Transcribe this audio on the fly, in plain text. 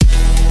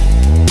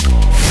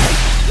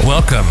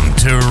Welcome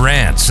to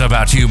Rants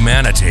About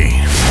Humanity,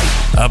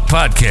 a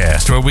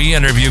podcast where we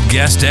interview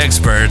guest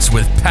experts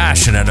with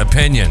passionate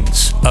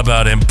opinions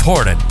about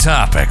important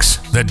topics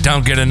that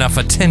don't get enough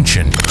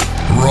attention.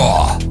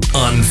 Raw,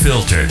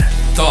 unfiltered,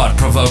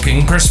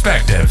 thought-provoking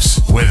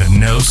perspectives with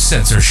no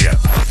censorship.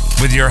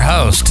 With your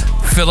host,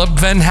 Philip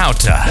Van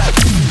Houten.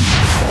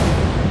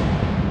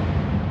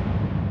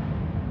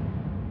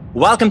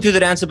 Welcome to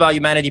the Rants About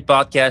Humanity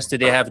podcast.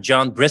 Today I have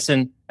John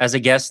Brisson as a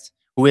guest,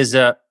 who is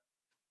a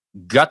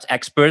gut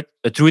expert,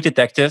 a truth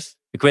detective,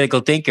 a critical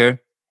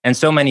thinker, and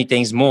so many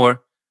things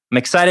more. I'm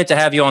excited to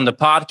have you on the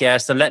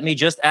podcast. And let me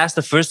just ask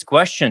the first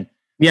question.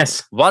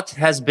 Yes. What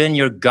has been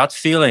your gut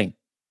feeling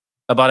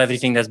about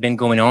everything that's been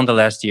going on the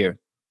last year?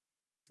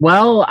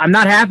 Well, I'm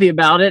not happy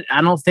about it.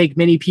 I don't think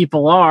many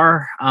people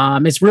are.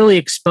 It's really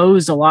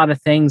exposed a lot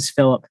of things,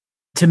 Philip,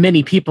 to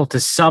many people to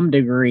some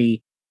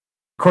degree.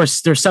 Of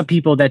course, there's some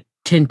people that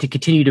tend to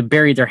continue to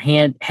bury their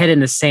head in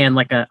the sand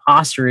like an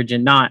ostrich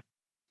and not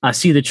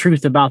see the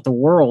truth about the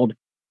world.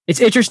 It's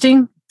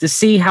interesting to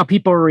see how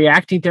people are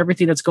reacting to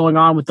everything that's going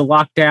on with the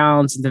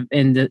lockdowns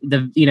and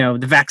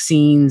the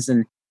vaccines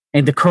and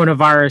the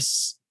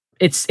coronavirus.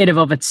 It's in and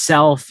of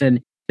itself, and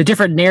the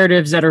different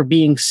narratives that are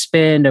being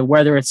spun,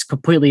 whether it's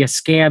completely a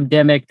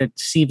scam-demic that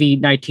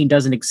CV-19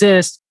 doesn't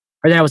exist,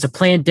 or that it was a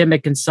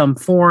pandemic in some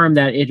form,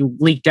 that it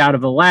leaked out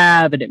of a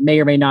lab and it may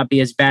or may not be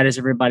as bad as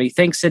everybody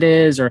thinks it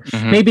is, or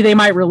maybe they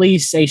might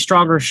release a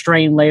stronger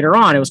strain later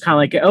on. It was kind of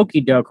like an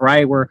okie doke,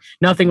 right? Where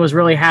nothing was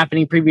really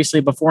happening previously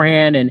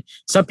beforehand. And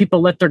some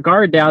people let their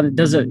guard down that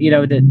doesn't,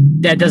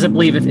 that doesn't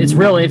believe it's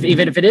real,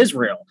 even if it is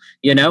real,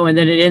 and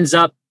then it ends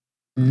up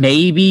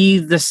maybe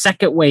the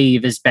second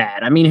wave is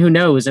bad. I mean, who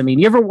knows? I mean,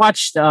 you ever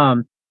watched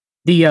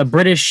the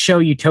British show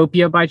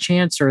Utopia by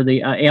chance, or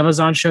the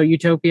Amazon show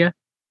Utopia?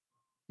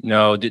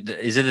 No,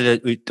 is it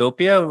a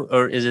utopia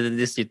or is it a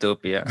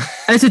dystopia?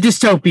 It's a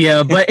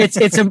dystopia, but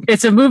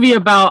it's a movie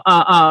about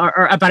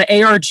about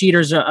an AR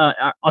cheaters,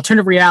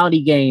 alternative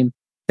reality game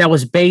that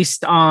was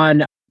based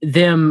on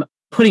them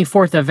putting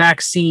forth a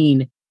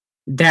vaccine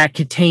that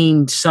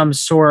contained some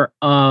sort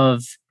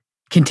of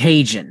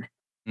contagion,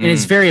 and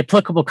it's very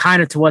applicable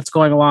kind of to what's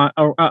going on,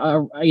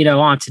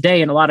 on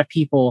today. And a lot of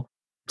people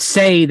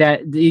say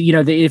that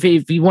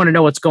if you want to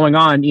know what's going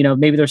on,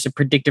 maybe there's some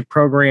predictive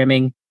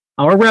programming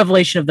or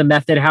revelation of the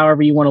method,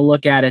 however you want to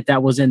look at it,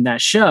 that was in that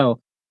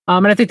show.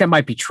 And I think that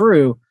might be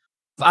true.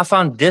 I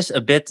found this a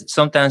bit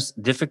sometimes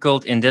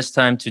difficult in this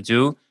time to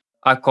do.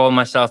 I call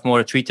myself more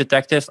a truth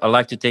detective. I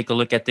like to take a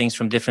look at things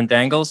from different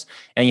angles.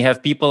 And you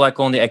have people like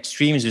on the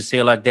extremes who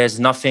say like there's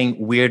nothing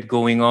weird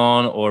going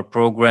on, or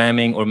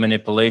programming or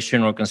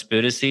manipulation or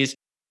conspiracies.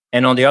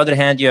 And on the other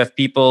hand, you have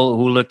people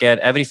who look at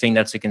everything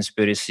that's a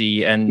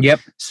conspiracy. And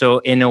so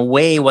in a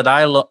way, what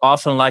I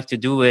often like to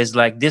do is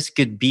like, this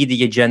could be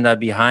the agenda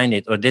behind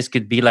it, or this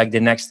could be like the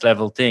next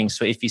level thing.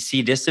 So if you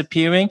see this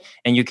appearing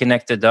and you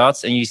connect the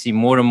dots and you see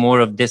more and more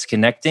of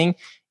disconnecting,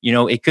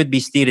 it could be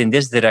steered in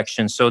this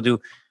direction.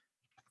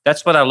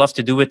 That's what I love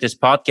to do with this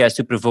podcast,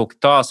 to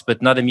provoke thoughts,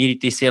 but not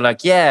immediately say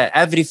like, yeah,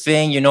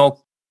 everything,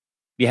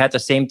 we had the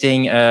same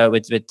thing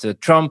with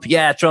Trump.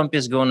 Yeah, Trump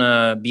is going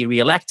to be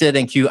reelected,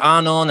 and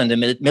QAnon and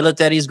the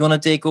military is going to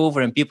take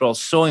over. And people are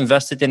so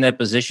invested in that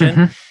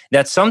position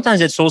that sometimes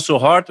it's also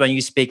hard when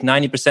you speak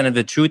 90% of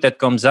the truth that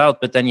comes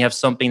out, but then you have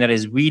something that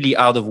is really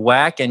out of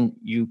whack and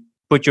you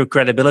put your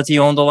credibility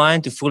on the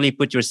line to fully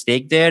put your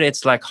stake there.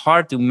 It's like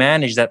hard to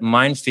manage that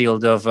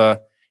minefield of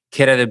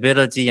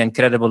credibility and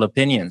credible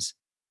opinions.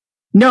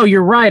 No,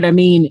 you're right. I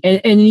mean, and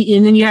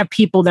then you have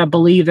people that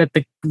believe that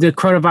the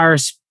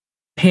coronavirus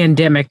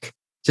pandemic,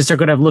 just are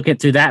going to look at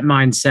through that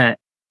mindset.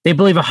 They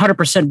believe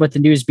 100% what the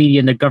news media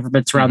and the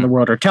governments around the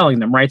world are telling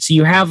them, right? So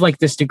you have like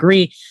this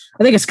degree.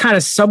 I think it's kind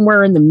of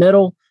somewhere in the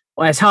middle,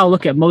 as how I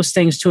look at most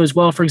things too as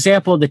well. For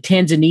example, the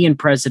Tanzanian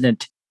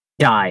president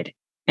died.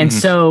 And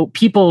so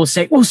people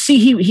say, well, see,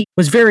 he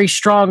was very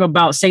strong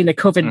about saying that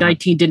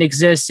COVID-19 didn't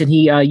exist, and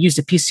he used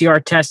a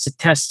PCR test to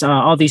test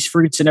all these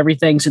fruits and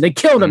everything. So they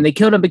killed him. They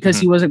killed him because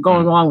he wasn't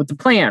going along with the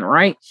plan,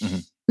 right?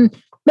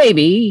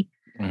 Maybe.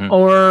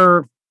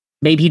 Or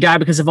maybe he died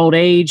because of old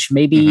age.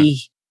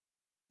 Maybe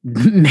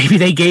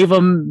they gave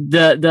him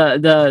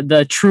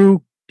the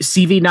true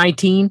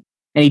CV-19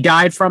 and he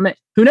died from it.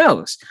 Who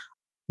knows?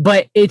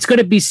 But it's going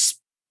to be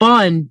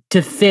spun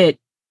to fit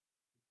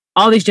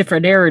all these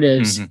different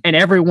narratives and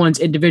everyone's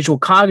individual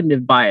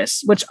cognitive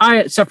bias, which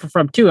I suffer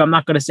from too. I'm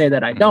not going to say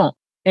that I don't.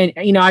 And,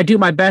 I do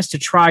my best to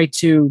try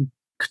to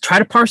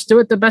parse through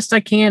it the best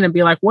I can and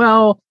be like,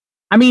 well,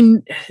 I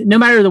mean, no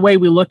matter the way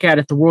we look at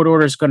it, the world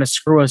order is going to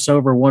screw us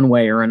over one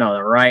way or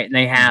another, right? And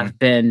they have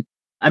been.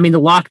 I mean,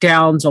 the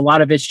lockdowns, a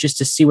lot of it's just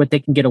to see what they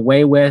can get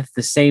away with.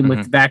 The same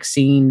with the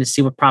vaccine, to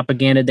see what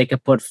propaganda they can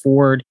put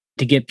forward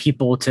to get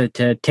people to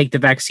take the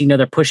vaccine.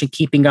 They're pushing,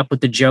 keeping up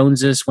with the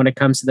Joneses when it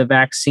comes to the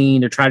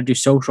vaccine. They're trying to do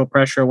social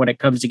pressure when it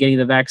comes to getting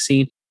the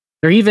vaccine.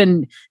 They're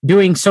even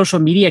doing social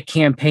media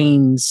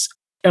campaigns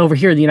over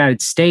here in the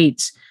United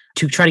States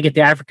to try to get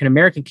the African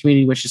American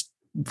community, which is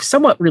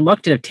somewhat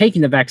reluctant of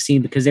taking the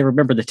vaccine because they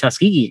remember the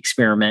Tuskegee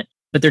experiment,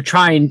 but they're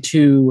trying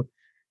to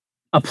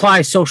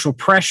apply social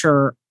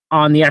pressure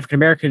on the African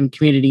American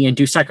community and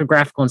do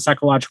psychographical and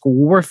psychological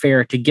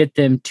warfare to get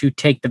them to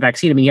take the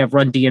vaccine. I mean, you have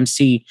Run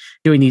DMC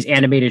doing these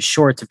animated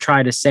shorts of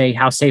trying to say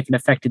how safe and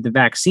effective the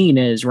vaccine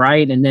is,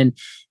 right? And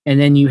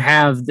then you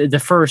have the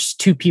first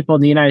two people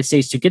in the United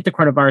States to get the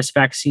coronavirus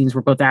vaccines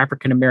were both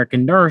African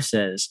American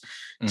nurses.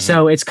 Mm-hmm.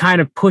 So it's kind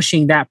of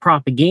pushing that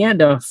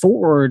propaganda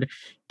forward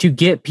to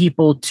get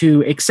people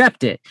to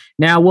accept it.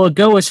 Now, will it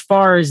go as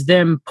far as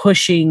them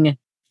pushing?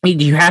 Do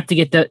you have to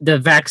get the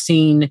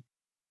vaccine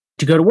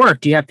to go to work?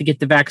 Do you have to get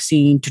the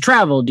vaccine to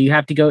travel? Do you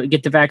have to go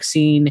get the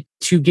vaccine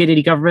to get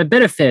any government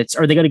benefits?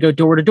 Are they going to go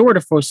door to door to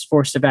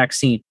force the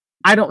vaccine?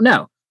 I don't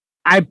know.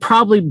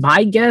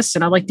 My guess,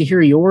 and I'd like to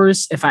hear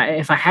yours, if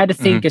I had to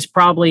think, is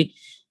probably,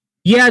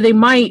 yeah, they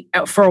might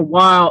for a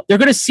while. They're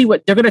going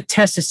to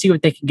test to see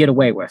what they can get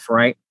away with,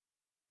 right?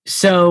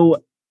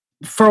 So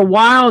for a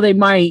while,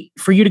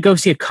 for you to go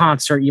see a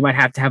concert, you might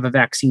have to have a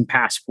vaccine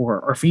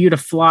passport, or for you to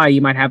fly,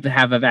 you might have to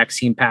have a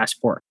vaccine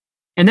passport.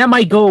 And that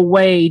might go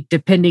away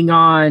depending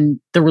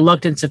on the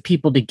reluctance of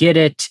people to get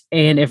it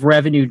and if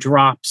revenue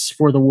drops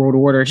for the world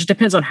order. It just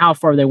depends on how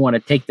far they want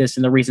to take this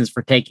and the reasons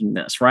for taking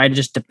this, right? It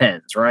just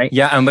depends, right?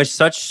 Yeah, and we're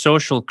such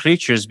social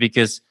creatures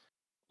because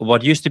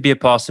what used to be a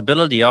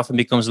possibility often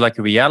becomes like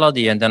a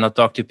reality. And then I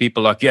talk to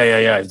people like,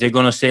 yeah. If they're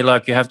going to say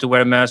like, you have to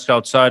wear a mask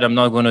outside, I'm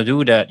not going to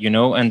do that,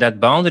 And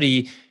that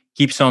boundary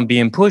keeps on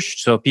being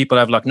pushed. So people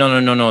have like,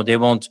 no. They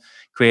won't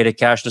create a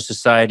cashless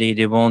society.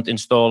 They won't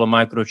install a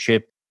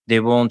microchip. They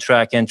won't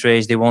track and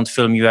trace. They won't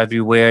film you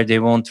everywhere. They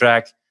won't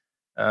track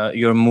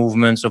your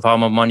movements of how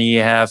much money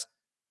you have.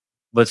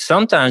 But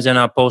sometimes, and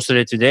I posted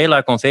it today,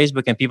 like on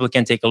Facebook, and people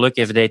can take a look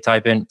if they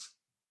type in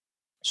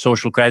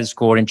social credit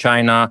score in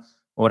China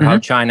or how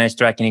China is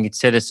tracking its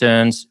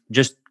citizens.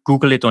 Just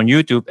Google it on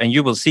YouTube and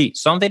you will see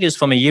some videos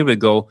from a year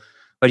ago,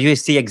 but you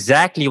see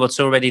exactly what's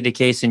already the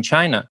case in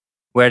China,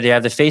 where they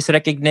have the face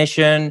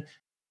recognition,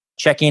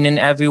 checking in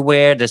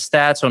everywhere, the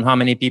stats on how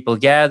many people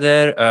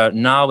gather.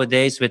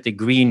 Nowadays, with the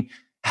green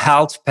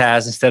health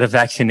pass instead of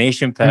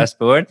vaccination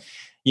passport,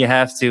 you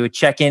have to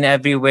check in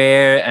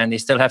everywhere and they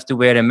still have to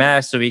wear a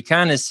mask. So we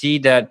kind of see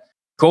that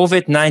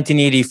COVID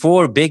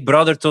 1984, big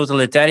brother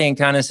totalitarian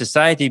kind of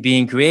society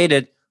being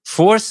created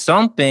for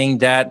something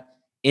that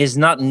is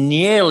not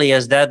nearly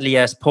as deadly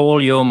as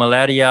polio,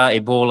 malaria,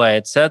 Ebola,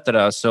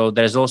 etc. So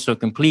there's also a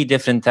complete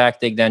different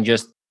tactic than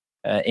just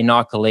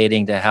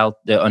inoculating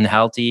the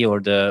unhealthy or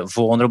the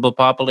vulnerable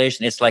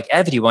population. It's like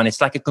everyone. It's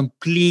like a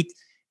complete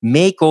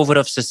makeover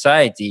of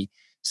society.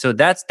 So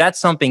that's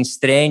something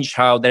strange,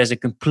 how there's a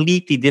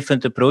completely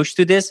different approach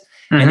to this.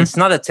 And it's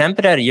not a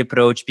temporary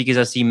approach, because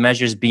I see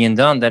measures being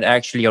done that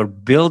actually are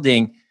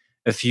building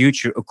a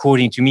future,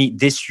 according to me,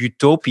 this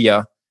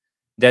utopia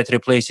that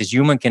replaces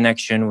human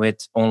connection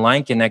with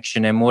online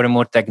connection and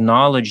more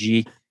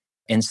technology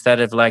instead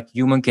of like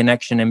human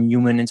connection and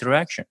human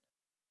interaction.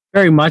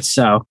 Very much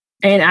so.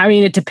 And I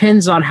mean, it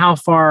depends on how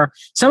far.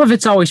 Some of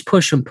it's always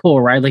push and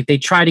pull, right? Like they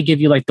try to give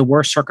you like the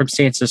worst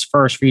circumstances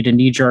first for you to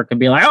knee jerk and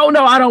be like, oh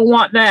no, I don't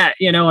want that,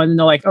 And then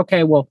they're like,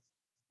 okay, well,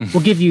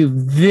 we'll give you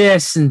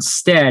this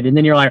instead. And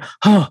then you're like,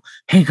 oh,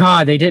 hey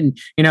God, they didn't,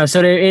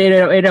 So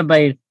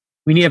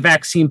we need a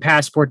vaccine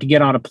passport to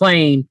get on a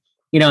plane,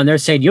 and they're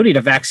saying you'll need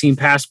a vaccine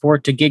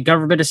passport to get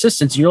government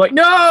assistance. And you're like,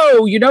 no,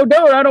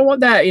 I don't want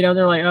that.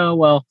 They're like, oh,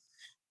 well,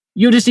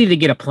 you just need to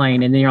get a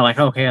plane. And then you're like,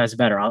 okay, that's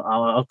better.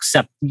 I'll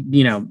accept,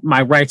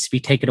 my rights to be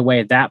taken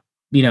away at that,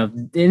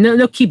 and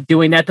they'll keep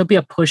doing that. There'll be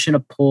a push and a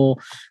pull.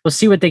 We'll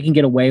see what they can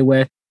get away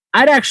with.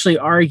 I'd actually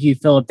argue,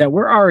 Philip, that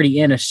we're already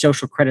in a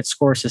social credit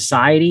score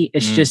society.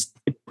 It's just,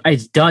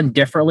 it's done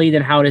differently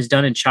than how it is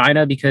done in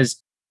China,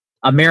 because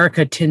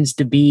America tends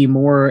to be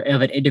more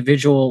of an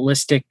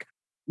individualistic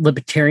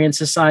libertarian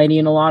society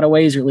in a lot of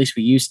ways, or at least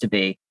we used to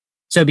be.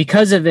 So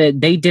because of it,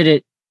 they did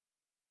it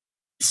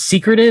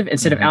secretive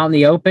instead of out in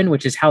the open,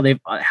 which is how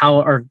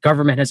our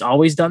government has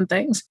always done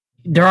things.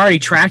 They're already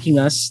tracking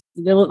us.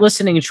 They're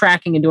listening and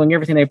tracking and doing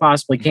everything they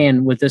possibly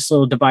can with this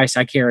little device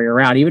I carry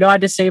around. Even though I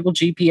disable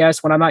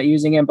GPS when I'm not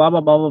using it, blah,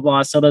 blah, blah, blah,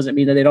 blah, still doesn't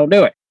mean that they don't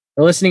do it.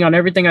 They're listening on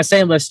everything I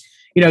say, unless,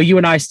 you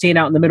and I stand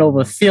out in the middle of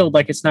a field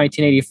like it's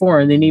 1984.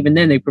 And then even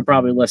then they could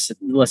probably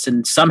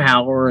listen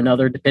somehow or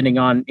another, depending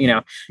on,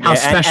 how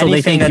special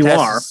they think you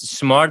are.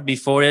 Smart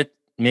before it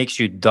makes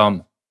you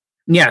dumb.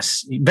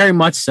 Yes, very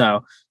much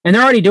so. And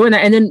they're already doing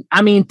that. And then,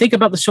 I mean, think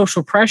about the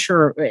social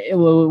pressure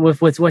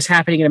with what's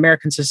happening in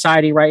American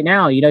society right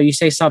now. You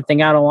say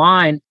something out of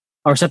line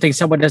or something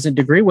someone doesn't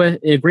agree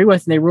with,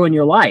 and they ruin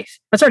your life.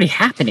 That's already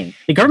happening.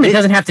 The government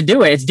doesn't have to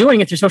do it. It's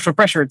doing it through social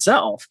pressure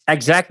itself.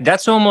 Exactly.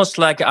 That's almost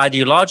like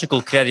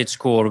ideological credit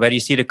score, where you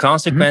see the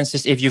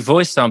consequences if you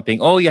voice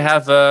something. Oh, you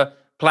have a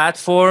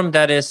platform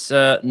that is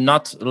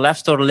not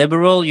left or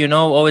liberal,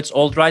 it's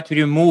alt-right,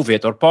 we remove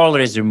it, or Parler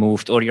is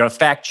removed, or you're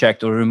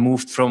fact-checked or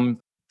removed from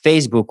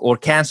Facebook or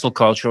cancel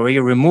culture, or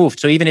you're removed.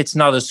 So even it's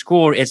not a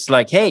score, it's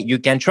like, hey, you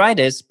can try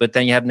this, but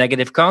then you have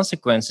negative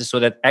consequences. So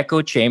that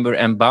echo chamber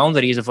and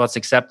boundaries of what's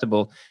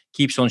acceptable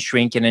keeps on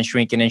shrinking and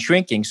shrinking and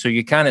shrinking. So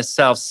you kind of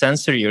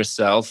self-censor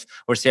yourself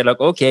or say like,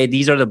 okay,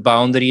 these are the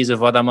boundaries of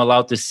what I'm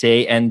allowed to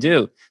say and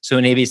do. So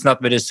maybe it's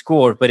not with a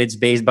score, but it's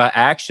based by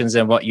actions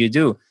and what you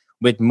do.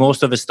 With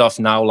most of the stuff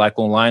now, like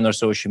online or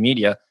social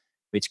media,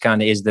 which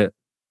kind of is the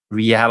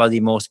reality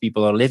most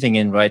people are living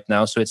in right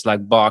now. So it's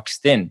like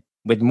boxed in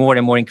with more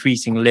and more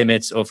increasing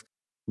limits of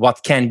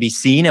what can be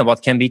seen and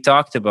what can be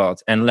talked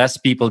about. And less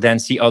people then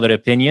see other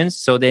opinions.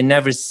 So they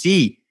never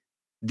see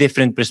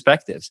different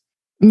perspectives.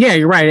 Yeah,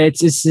 you're right.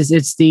 It's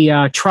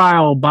the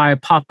trial by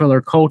popular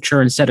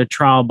culture instead of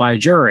trial by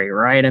jury,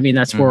 right? I mean,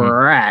 that's where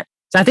we're at.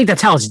 So I think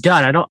that's how it's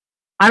done. I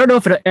don't know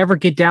if it'll ever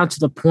get down to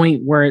the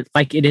point where it,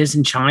 like it is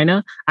in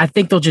China. I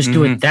think they'll just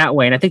do it that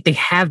way. And I think they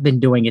have been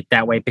doing it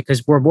that way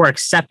because we're more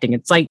accepting.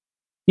 It's like,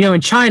 you know,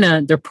 in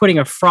China, they're putting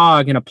a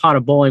frog in a pot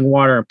of boiling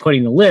water and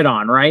putting the lid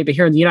on, right? But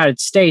here in the United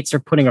States, they're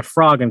putting a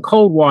frog in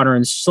cold water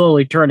and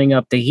slowly turning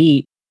up the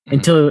heat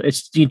until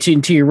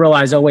you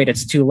realize, oh, wait,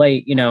 it's too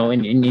late, you know,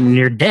 and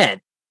you're dead.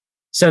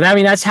 So I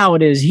mean, that's how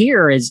it is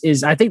here.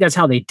 Is I think that's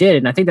how they did it,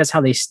 and I think that's how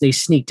they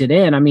sneaked it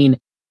in. I mean,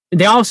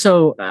 they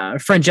also,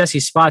 friend Jesse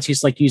Spots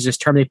used to like use this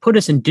term. They put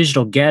us in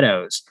digital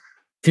ghettos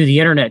through the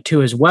internet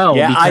too, as well.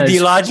 Yeah, because,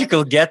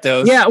 ideological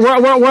ghettos. Yeah, we're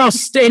all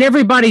and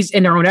everybody's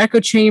in their own echo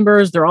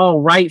chambers. They're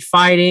all right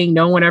fighting.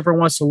 No one ever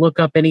wants to look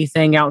up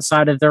anything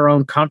outside of their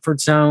own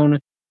comfort zone,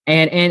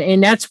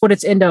 and that's what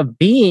it's ended up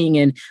being.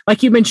 And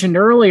like you mentioned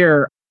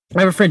earlier,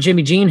 I have a friend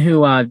Jimmy Jean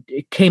who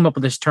came up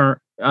with this term.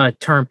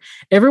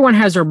 Everyone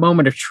has their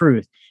moment of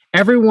truth.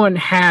 Everyone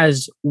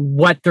has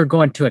what they're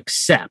going to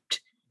accept,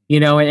 you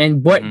know,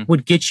 and what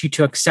would get you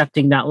to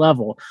accepting that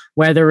level,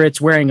 whether it's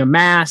wearing a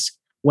mask,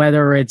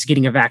 whether it's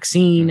getting a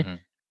vaccine.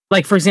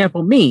 Like, for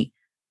example,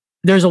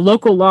 there's a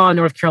local law in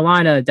North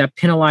Carolina that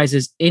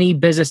penalizes any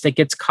business that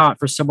gets caught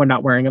for someone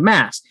not wearing a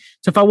mask.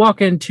 So if I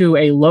walk into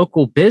a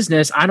local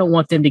business, I don't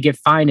want them to get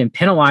fined and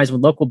penalized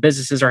when local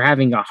businesses are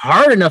having a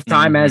hard enough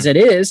time as it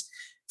is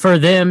for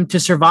them to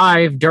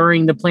survive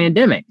during the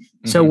pandemic.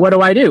 So what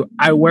do?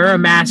 I wear a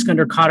mask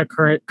under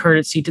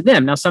courtesy to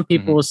them. Now, some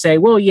people will say,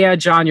 well, yeah,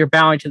 John, you're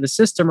bowing to the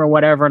system or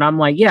whatever. And I'm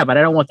like, yeah, but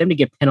I don't want them to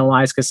get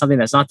penalized because something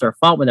that's not their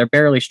fault when they're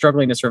barely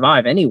struggling to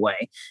survive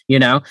anyway, you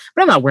know?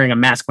 But I'm not wearing a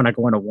mask when I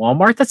go into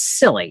Walmart. That's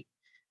silly.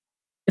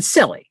 It's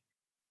silly.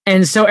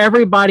 And so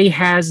everybody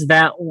has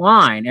that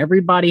line.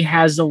 Everybody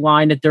has a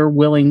line that they're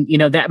willing, you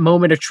know, that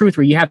moment of truth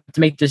where you have to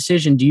make a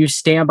decision. Do you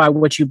stand by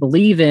what you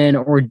believe in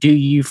or do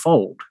you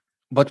fold?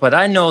 But what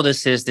I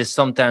notice is this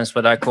sometimes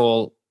what I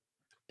call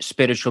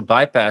spiritual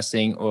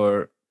bypassing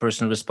or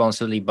personal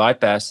responsibility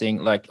bypassing,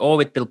 like, oh,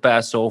 it will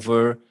pass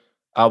over.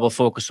 I will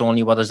focus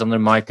only what is under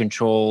my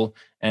control.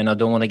 And I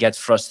don't want to get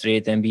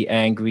frustrated and be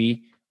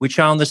angry, which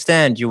I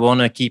understand. You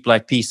want to keep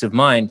like peace of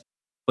mind.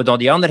 But on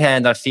the other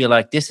hand, I feel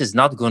like this is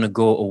not going to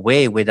go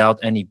away without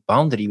any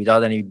boundary,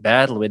 without any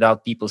battle,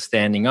 without people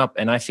standing up.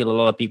 And I feel a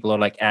lot of people are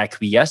like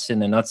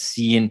acquiescing and not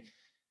seeing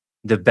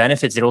the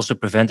benefits. They're also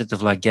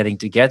preventative, like getting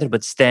together,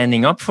 but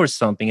standing up for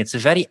something. It's a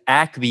very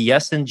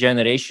acquiescent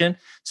generation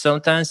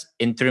sometimes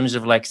in terms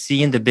of like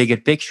seeing the bigger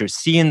picture,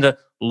 seeing the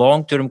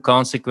long-term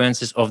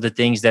consequences of the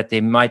things that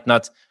they might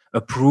not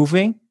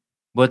approving,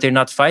 but they're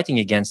not fighting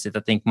against it.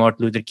 I think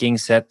Martin Luther King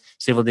said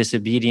civil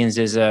disobedience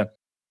is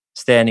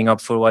standing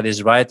up for what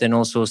is right and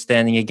also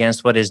standing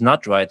against what is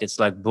not right. It's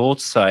like both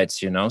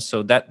sides, you know?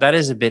 So that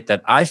is a bit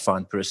that I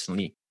found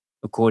personally,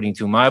 according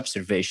to my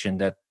observation,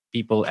 that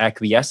people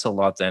acquiesce a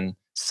lot and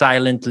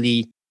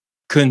silently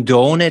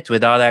condone it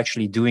without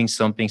actually doing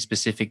something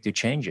specific to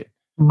change it.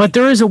 But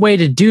there is a way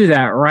to do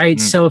that, right?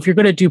 So if you're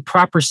going to do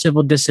proper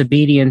civil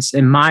disobedience,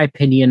 in my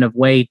opinion, of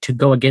way to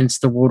go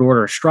against the world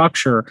order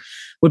structure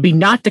would be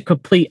not to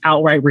complete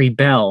outright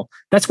rebel.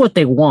 That's what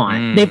they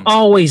want. They've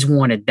always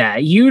wanted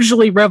that.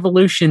 Usually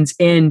revolutions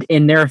end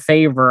in their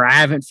favor. I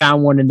haven't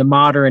found one in the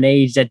modern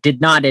age that did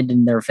not end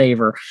in their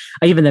favor.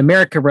 Even the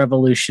American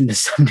Revolution to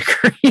some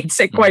degree, it's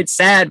quite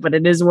sad, but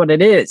it is what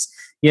it is,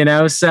 you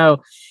know?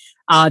 So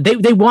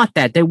they want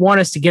that. They want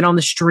us to get on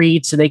the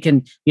street so they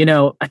can, you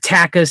know,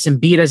 attack us and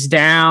beat us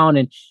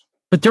down.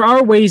 But there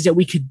are ways that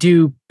we could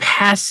do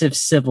passive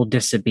civil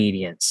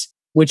disobedience,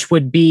 which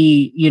would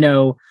be, you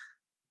know,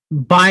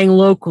 buying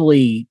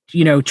locally,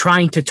 you know,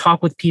 trying to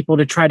talk with people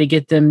to try to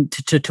get them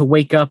to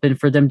wake up and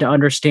for them to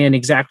understand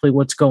exactly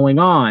what's going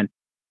on.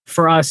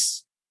 For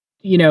us,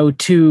 you know,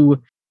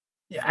 to,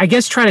 I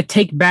guess, try to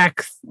take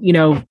back, you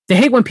know, they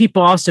hate when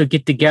people also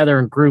get together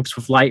in groups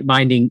with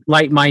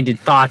like-minded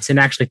thoughts and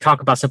actually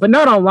talk about stuff, but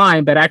not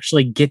online, but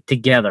actually get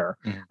together.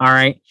 All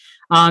right.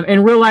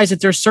 And realize that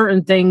there's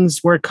certain things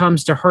where it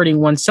comes to hurting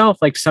oneself.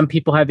 Like some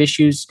people have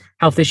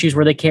health issues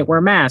where they can't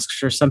wear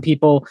masks, or some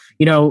people,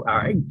 you know,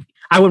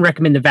 I wouldn't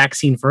recommend the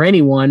vaccine for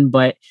anyone,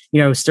 but,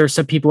 you know, there's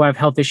some people who have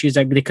health issues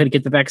that they couldn't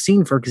get the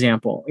vaccine, for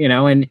example, you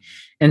know,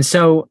 and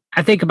so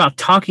I think about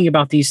talking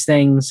about these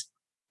things,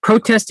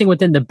 protesting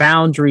within the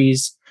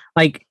boundaries.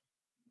 Like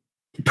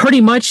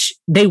pretty much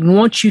they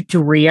want you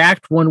to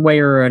react one way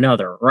or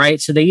another,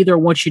 right? So they either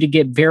want you to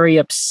get very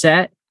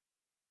upset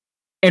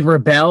and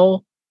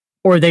rebel,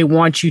 or they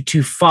want you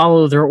to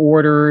follow their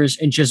orders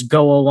and just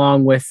go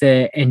along with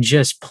it and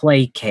just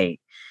placate.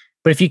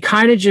 But if you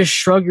kind of just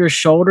shrug your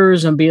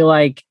shoulders and be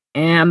like,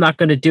 I'm not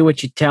going to do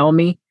what you tell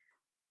me,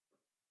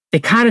 they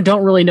kind of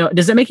don't really know.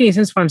 Does that make any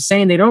sense what I'm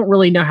saying? They don't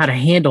really know how to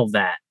handle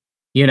that,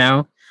 you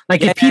know?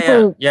 Like if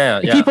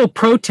people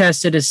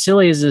protested, as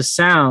silly as this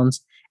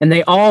sounds, and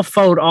they all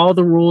followed all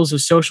the rules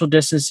of social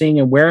distancing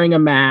and wearing a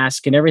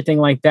mask and everything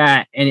like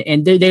that,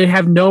 and they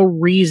have no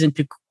reason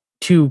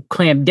to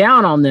clamp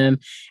down on them.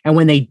 And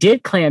when they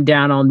did clamp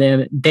down on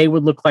them, they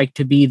would look like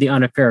to be the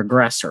unfair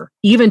aggressor,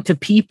 even to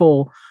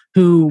people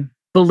who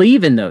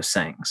believe in those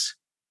things.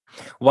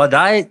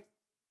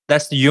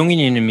 That's the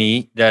Jungian in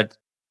me that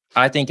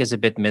I think is a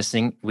bit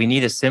missing. We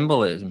need a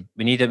symbolism.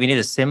 We need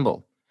a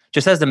symbol.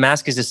 Just as the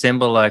mask is a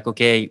symbol, like,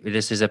 okay,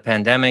 this is a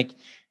pandemic.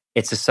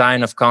 It's a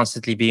sign of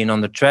constantly being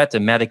under threat, a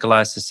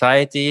medicalized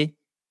society,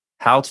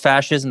 health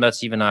fascism.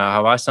 That's even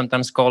how I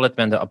sometimes call it,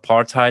 when the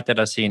apartheid that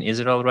I see in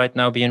Israel right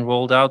now being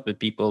rolled out, with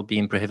people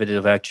being prohibited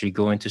of actually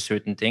going to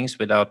certain things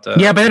without. But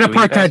that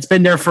apartheid's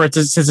been there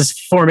since the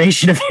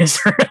formation of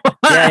Israel.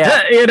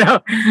 You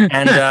know,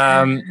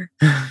 and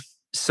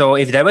so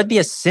if there would be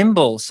a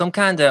symbol, some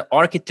kind of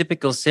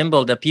archetypical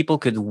symbol that people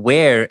could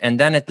wear, and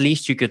then at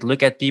least you could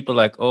look at people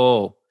like,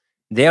 oh,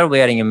 they're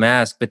wearing a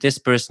mask, but this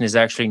person is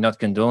actually not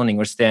condoning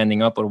or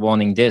standing up or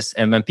wanting this.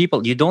 And when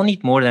people, you don't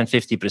need more than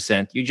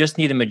 50%. You just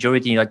need a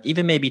majority, like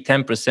even maybe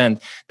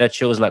 10%, that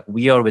shows like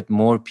we are with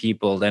more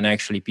people than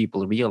actually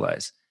people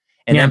realize.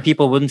 And then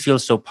people wouldn't feel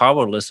so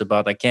powerless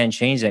about, I can't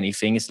change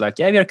anything. It's like,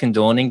 we are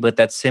condoning, but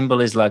that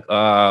symbol is like,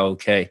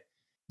 okay.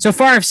 So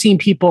far, I've seen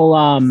people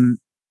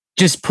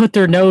just put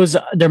their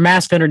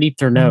mask underneath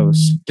their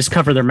nose, just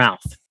cover their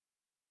mouth.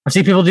 I've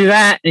seen people do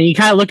that. And you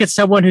kind of look at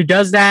someone who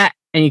does that,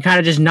 and you kind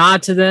of just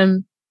nod to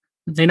them.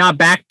 They nod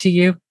back to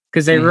you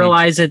because they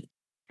realize it.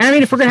 And I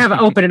mean, if we're going to have an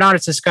open and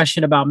honest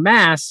discussion about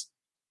masks,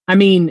 I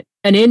mean,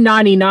 an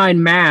N99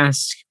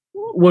 mask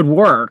would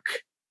work,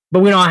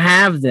 but we don't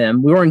have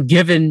them. We weren't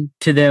given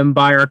to them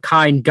by our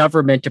kind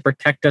government to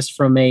protect us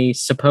from a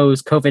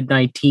supposed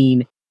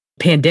COVID-19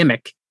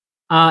 pandemic.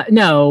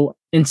 No,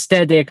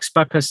 instead, they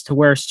expect us to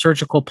wear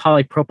surgical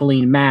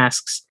polypropylene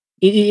masks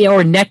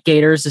or neck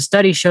gaiters. The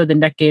study showed the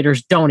neck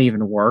gaiters don't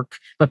even work,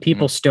 but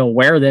people still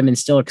wear them and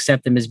still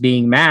accept them as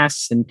being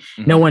masks. And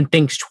no one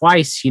thinks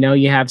twice.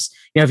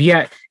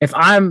 If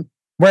I'm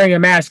wearing a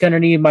mask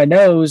underneath my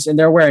nose and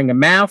they're wearing a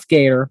mouth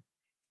gaiter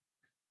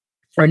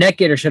or neck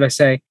gaiter, should I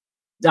say,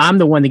 I'm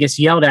the one that gets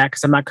yelled at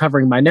because I'm not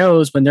covering my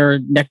nose when their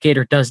neck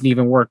gaiter doesn't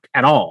even work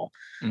at all.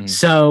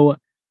 So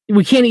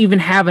we can't even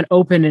have an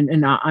open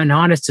and an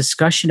honest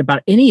discussion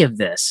about any of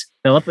this,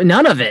 Philip.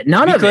 None of it. We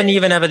couldn't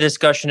even have a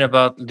discussion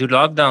about, do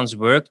lockdowns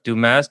work? Do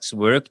masks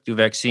work? Do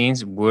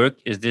vaccines work?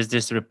 Is this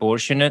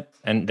disproportionate?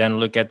 And then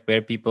look at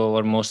where people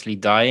are mostly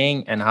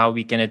dying and how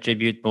we can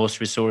attribute most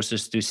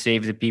resources to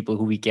save the people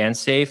who we can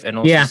save and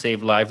also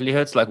save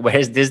livelihoods. Like,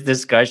 where's this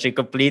discussion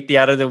completely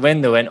out of the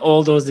window? And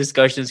all those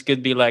discussions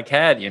could be like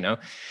had,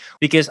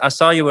 because I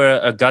saw you were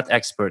a gut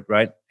expert,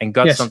 right? And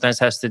gut sometimes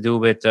has to do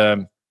with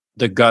the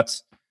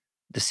gut,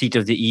 the seat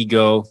of the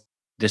ego,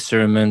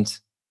 discernment,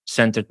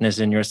 centeredness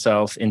in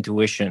yourself,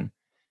 intuition.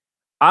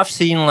 I've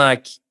seen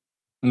like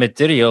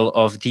material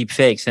of deep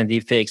fakes, and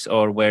deep fakes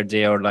are where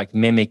they are like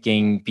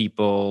mimicking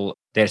people,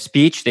 their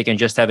speech. They can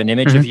just have an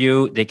image of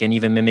you. They can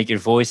even mimic your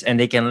voice, and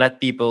they can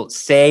let people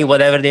say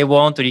whatever they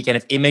want, or you can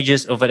have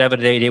images of whatever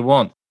they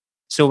want.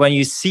 So when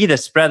you see the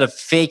spread of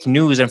fake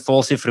news and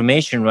false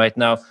information right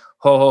now,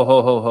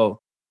 ho.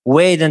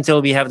 Wait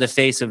until we have the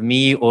face of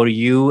me or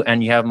you,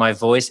 and you have my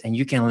voice, and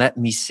you can let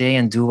me say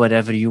and do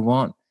whatever you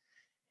want.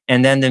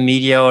 And then the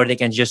media, or they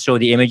can just show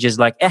the images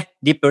like,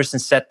 the person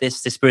said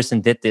this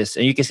person did this.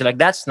 And you can say like,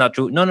 that's not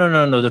true. No,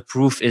 the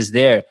proof is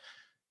there.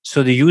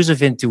 So the use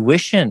of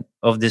intuition,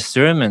 of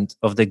discernment,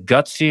 of the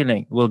gut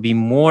feeling will be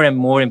more and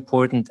more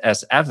important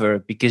as ever,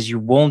 because you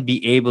won't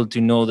be able to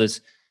know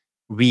this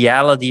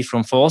reality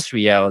from false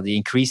reality,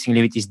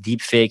 increasingly with these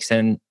deep fakes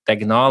and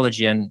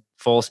technology and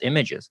false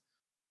images.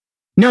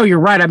 No, you're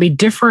right. I mean,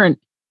 different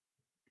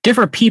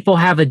people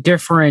have a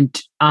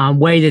different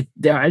way that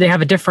they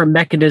have a different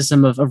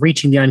mechanism of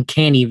reaching the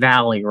uncanny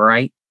valley,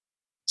 right?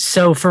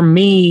 So for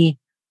me,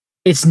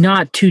 it's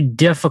not too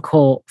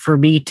difficult for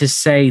me to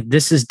say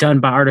this is done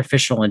by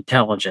artificial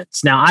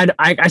intelligence. Now,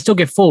 I still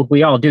get fooled.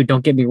 We all do.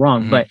 Don't get me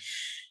wrong, but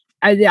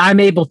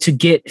I'm able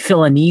to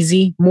feel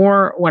uneasy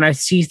more when I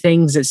see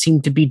things that seem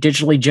to be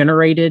digitally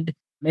generated.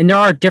 And there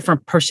are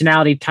different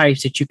personality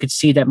types that you could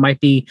see that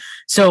might be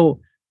so.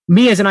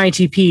 Me as an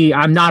INTP,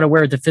 I'm not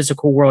aware of the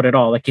physical world at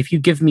all. Like if you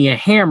give me a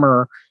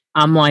hammer,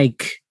 I'm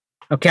like,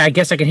 okay, I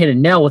guess I can hit a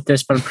nail with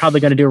this, but I'm probably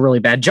going to do a really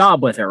bad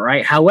job with it,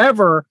 right?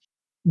 However,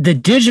 the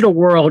digital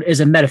world is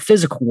a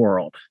metaphysical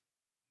world.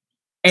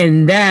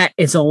 And that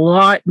is a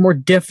lot more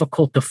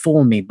difficult to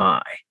fool me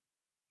by.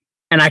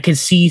 And I can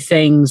see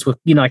things with,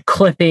 like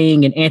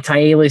clipping and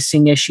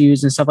anti-aliasing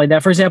issues and stuff like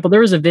that. For example,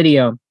 there was a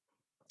video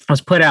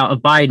was put out of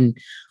Biden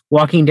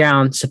walking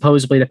down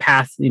supposedly the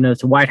path, to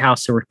the White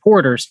House to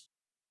reporters.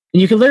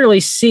 And you can literally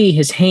see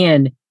his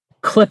hand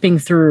clipping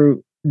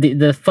through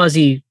the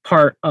fuzzy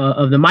part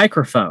of the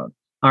microphone.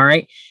 All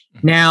right.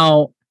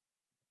 Now,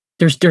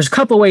 there's a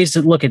couple of ways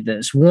to look at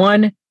this.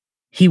 One,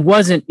 he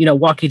wasn't,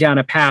 walking down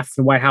a path to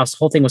the White House. The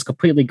whole thing was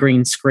completely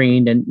green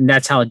screened, and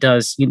that's how it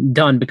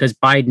done because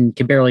Biden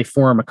can barely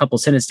form a couple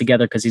sentences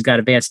together because he's got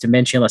advanced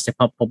dementia unless they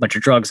pump a whole bunch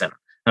of drugs in him.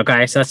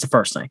 Okay, so that's the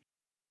first thing.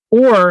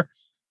 Or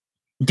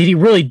did he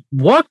really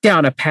walk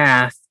down a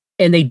path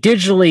and they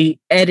digitally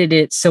edited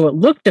it so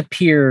it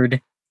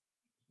appeared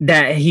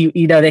that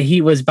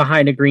he was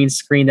behind a green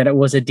screen, that it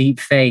was a deep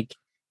fake,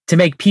 to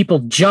make people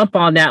jump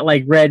on that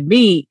like red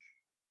meat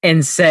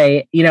and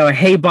say,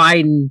 hey,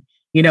 Biden,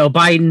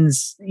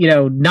 Biden's,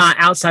 not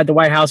outside the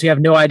White House. You have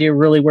no idea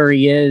really where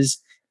he is.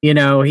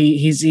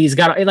 He's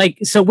got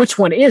so which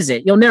one is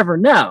it? You'll never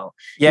know.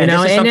 Yeah,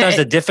 this is sometimes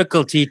a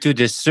difficulty to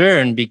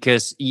discern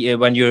because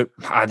when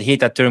I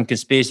hate that term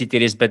conspiracy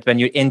theories, but when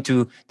you're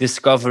into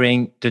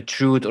discovering the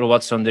truth or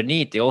what's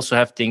underneath, they also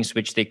have things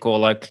which they call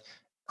like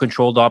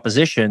controlled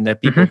opposition,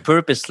 that people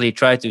purposely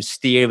try to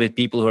steer with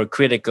people who are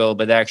critical,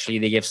 but actually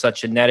they give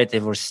such a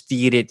narrative or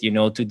steer it, to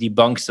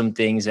debunk some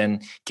things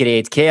and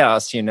create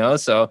chaos,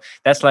 So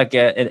that's like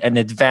an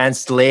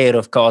advanced layer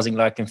of causing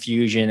like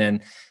confusion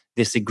and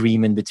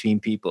disagreement between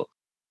people.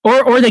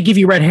 Or they give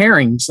you red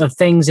herrings of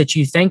things that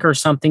you think are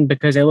something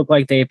because they look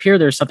like they appear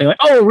there's something like,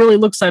 oh, it really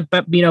looks like,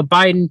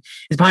 Biden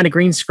is behind a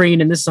green screen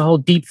and this is a whole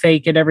deep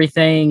fake and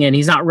everything, and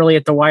he's not really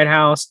at the White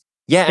House.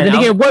 Yeah, and then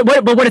again,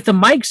 what if the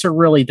mics are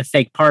really the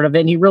fake part of it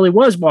and he really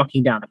was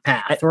walking down a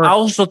path? I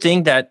also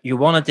think that you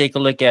want to take a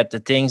look at the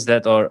things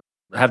that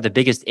have the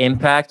biggest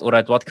impact, or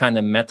at what kind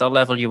of meta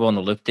level you want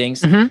to look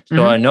things.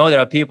 I know there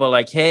are people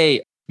like,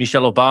 hey,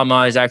 Michelle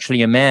Obama is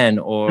actually a man,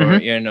 or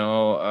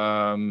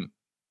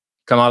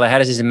Kamala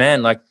Harris is a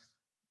man. Like,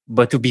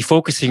 but to be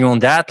focusing on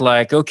that,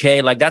 like,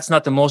 okay, like that's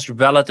not the most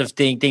relative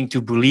thing to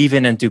believe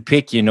in and to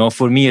pick.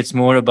 For me, it's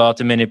more about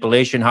the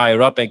manipulation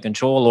higher up and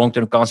control,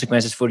 long-term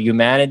consequences for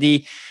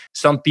humanity.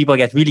 Some people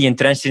get really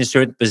entrenched in a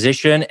certain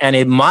position, and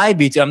it might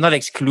be, I'm not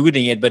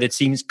excluding it, but it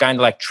seems kind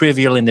of like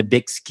trivial in the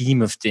big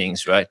scheme of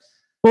things, right?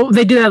 Well,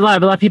 they do that a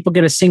lot. A lot of people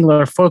get a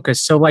singular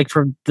focus. So, like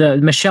for the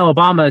Michelle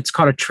Obama, it's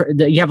called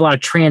you have a lot of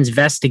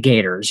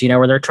transvestigators,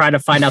 where they're trying to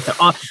find out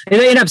and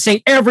they end up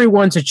saying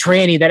everyone's a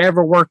tranny that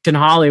ever worked in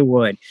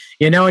Hollywood,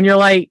 and you're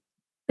like,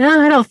 no,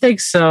 I don't think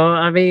so.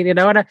 I mean,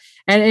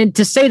 and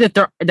to say that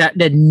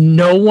that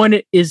no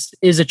one is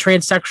a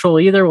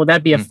transsexual either, well,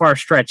 that'd be a far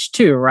stretch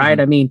too, right?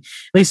 I mean,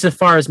 at least as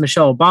far as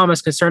Michelle Obama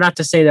is concerned, not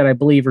to say that I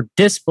believe or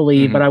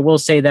disbelieve, but I will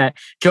say that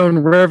Joan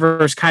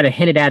Rivers kind of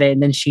hinted at it,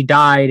 and then she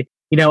died,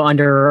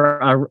 under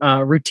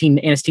a routine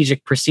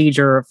anesthetic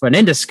procedure for an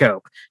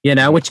endoscope,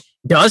 which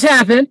does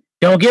happen.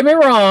 Don't get me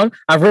wrong.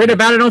 I've read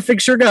about it on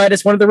Fix Your Gut.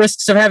 It's one of the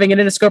risks of having an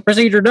endoscope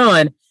procedure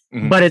done,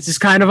 but it's just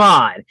kind of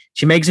odd.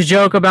 She makes a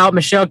joke about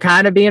Michelle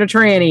kind of being a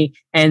tranny,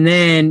 and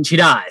then she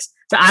dies.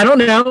 So I don't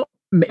know.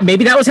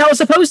 Maybe that was how it's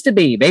supposed to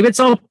be. Maybe it's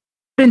all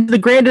into the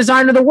grand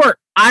design of the work.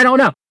 I don't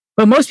know.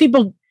 But most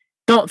people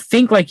don't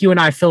think like you and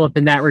I, Philip,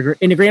 in that regard.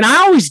 And I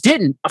always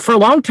didn't. For a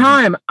long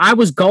time, I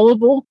was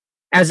gullible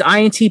as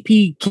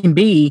INTP can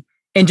be,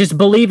 and just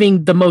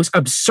believing the most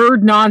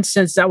absurd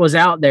nonsense that was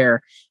out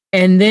there.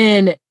 And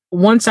then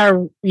once I,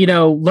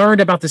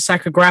 learned about the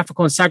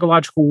psychographical and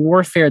psychological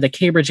warfare that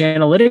Cambridge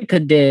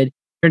Analytica did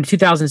during the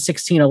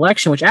 2016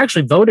 election, which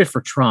actually voted for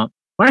Trump,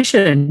 when I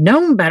should have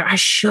known better. I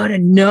should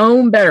have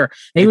known better.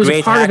 He was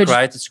a part of it,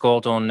 right? It's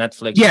called on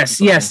Netflix.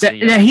 Yes.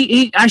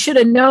 I should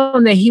have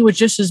known that he was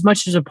just as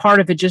much as a part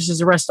of it, just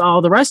as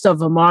all the rest of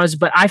them was.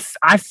 But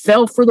I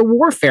fell for the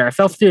warfare. I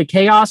fell through the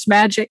chaos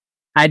magic.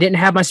 I didn't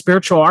have my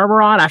spiritual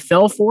armor on. I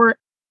fell for it.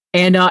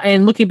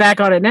 And looking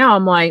back on it now,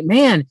 I'm like,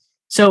 man.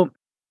 So,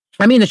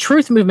 I mean, the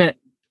truth movement,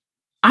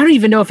 I don't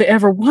even know if it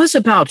ever was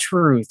about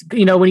truth.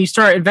 When you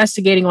start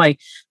investigating, like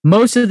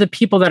most of the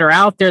people that are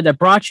out there that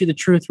brought you the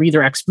truth were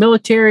either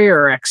ex-military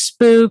or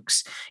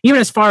ex-spooks, even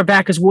as far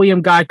back as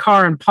William Guy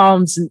Carr and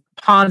Pawns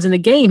in the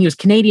Game. He was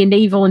Canadian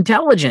Naval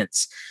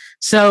Intelligence.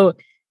 So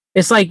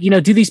it's like,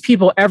 do these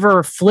people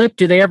ever flip?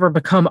 Do they ever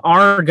become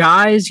our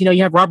guys?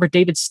 You have Robert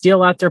David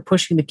Steele out there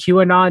pushing the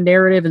QAnon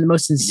narrative and the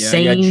most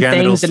insane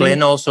General things.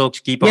 Flynn also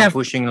keep on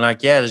pushing like,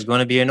 there's going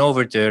to be an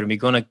overturn. We're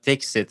going to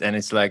fix it. And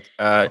it's like,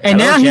 and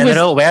now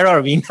General, where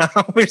are we now?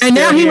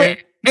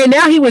 And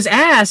now he was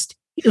asked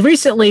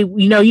recently,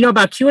 you know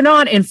about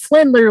QAnon? And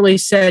Flynn literally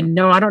said,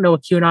 no, I don't know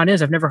what QAnon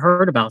is. I've never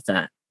heard about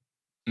that.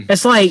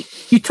 It's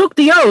like, you took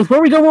the oath.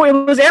 Where we go? It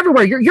was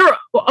everywhere. You're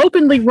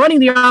openly running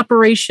the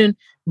operation.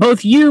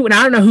 Both you and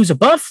I don't know who's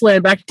above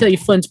Flynn, but I can tell you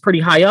Flynn's pretty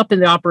high up in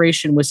the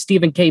operation with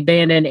Stephen K.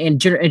 Bannon and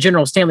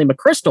General Stanley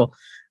McChrystal. I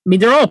mean,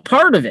 they're all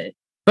part of it.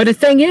 But the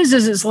thing is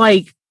it's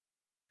like,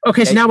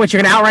 okay, so now what,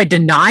 you're going to outright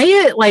deny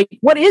it? Like,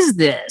 what is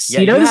this?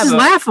 This is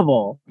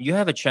laughable. You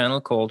have a channel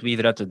called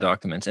We've Read the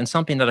Documents, and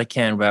something that I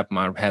can't wrap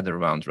my head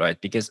around, right?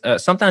 Because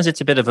sometimes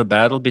it's a bit of a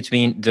battle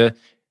between the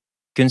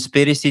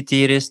conspiracy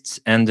theorists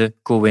and the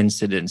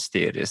coincidence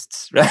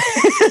theorists, right?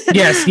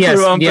 Yes,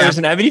 For one yeah.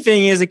 person,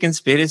 everything is a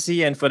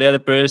conspiracy, and for the other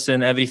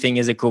person, everything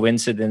is a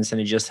coincidence, and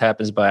it just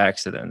happens by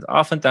accident.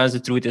 Oftentimes, the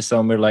truth is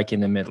somewhere like in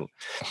the middle.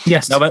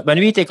 Yes. Now, when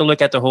we take a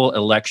look at the whole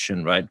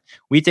election, right?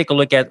 We take a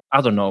look at,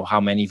 I don't know how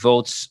many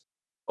votes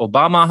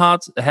Obama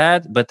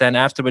had, but then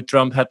afterward,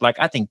 Trump had like,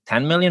 I think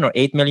 10 million or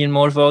 8 million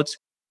more votes.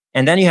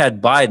 And then you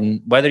had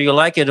Biden, whether you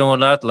like it or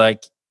not,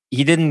 like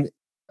he didn't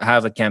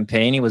have a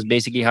campaign. He was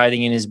basically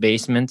hiding in his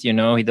basement. You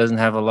know, he doesn't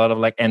have a lot of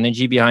like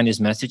energy behind his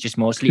message. It's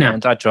mostly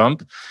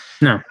anti-Trump.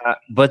 No.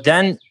 But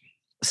then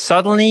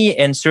suddenly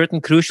in certain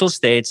crucial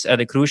states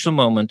at a crucial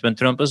moment when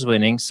Trump is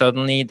winning,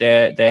 suddenly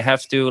they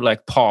have to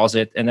like pause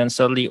it. And then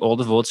suddenly all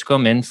the votes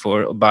come in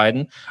for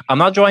Biden. I'm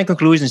not drawing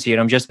conclusions here.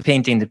 I'm just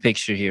painting the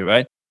picture here,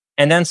 right?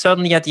 And then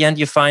suddenly at the end,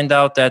 you find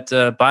out that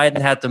Biden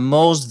had the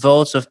most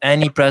votes of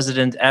any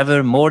president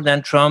ever, more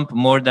than Trump,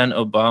 more than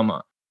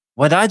Obama.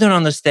 What I don't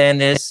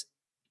understand is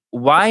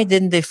why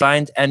didn't they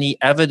find any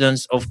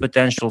evidence of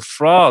potential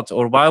fraud,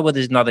 or why was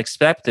it not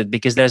expected?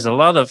 Because there's a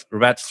lot of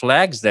red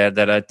flags there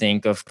that I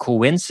think of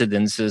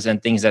coincidences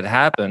and things that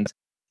happened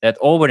that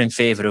all were in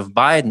favor of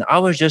Biden. I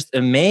was just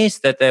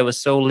amazed that there was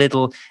so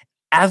little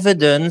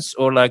evidence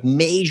or like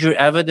major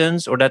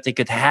evidence, or that they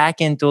could hack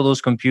into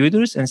those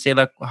computers and say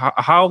like,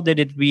 how did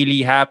it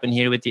really happen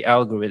here with the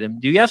algorithm?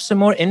 Do you have some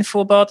more info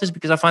about this?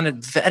 Because I find it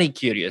very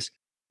curious.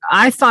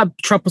 I thought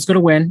Trump was going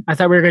to win. I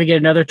thought we were going to get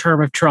another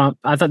term of Trump.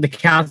 I thought the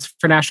Council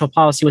for National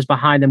Policy was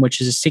behind them, which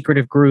is a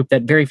secretive group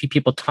that very few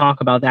people talk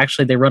about.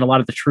 Actually, they run a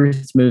lot of the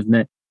truth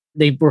movement.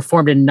 They were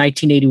formed in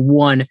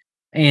 1981,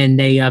 and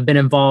they have been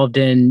involved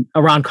in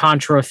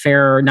Iran-Contra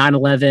affair,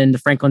 9/11, the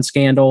Franklin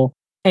scandal.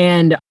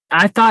 And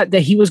I thought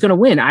that he was going to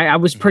win. I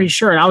was pretty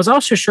sure. And I was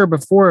also sure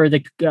before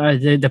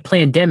the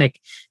pandemic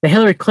that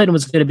Hillary Clinton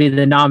was going to be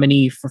the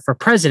nominee for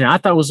president. I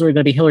thought it was going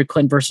to be Hillary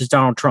Clinton versus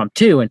Donald Trump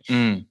too.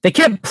 And they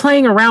kept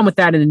playing around with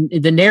that in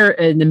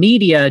the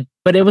media,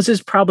 but it was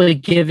just probably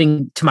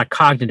giving to my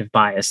cognitive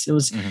bias. It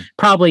was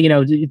probably,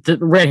 the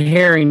red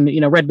herring,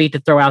 red bait to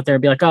throw out there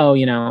and be like, oh,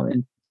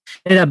 and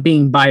ended up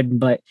being Biden.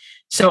 But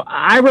so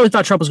I really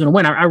thought Trump was going to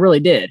win. I really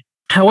did.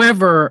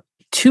 However,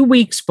 2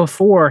 weeks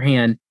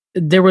beforehand,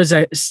 there was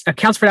a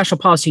Council for National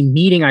Policy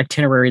meeting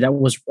itinerary that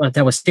was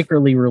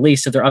secretly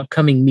released of their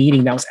upcoming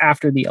meeting that was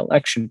after the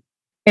election.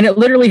 And it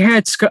literally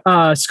had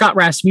Scott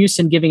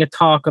Rasmussen giving a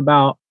talk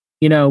about,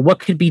 what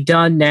could be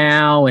done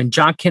now. And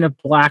John Kenneth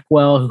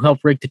Blackwell, who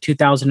helped rig the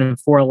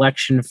 2004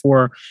 election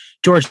for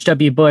George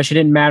W. Bush. It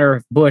didn't matter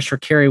if Bush or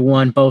Kerry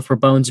won. Both were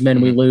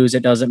bonesmen. We lose.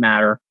 It doesn't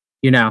matter,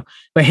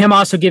 But him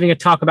also giving a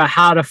talk about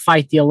how to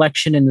fight the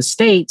election in the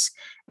states.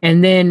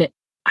 And then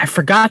I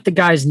forgot the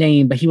guy's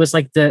name, but he was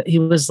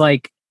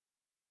like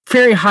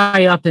very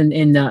high up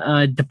in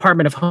the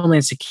Department of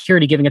Homeland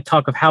Security, giving a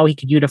talk of how he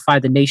could unify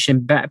the nation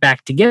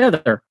back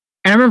together.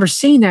 And I remember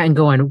seeing that and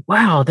going,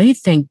 wow, they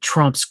think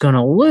Trump's going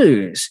to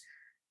lose.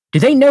 Do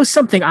they know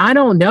something I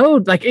don't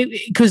know? Like,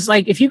 because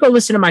if you go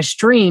listen to my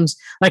streams,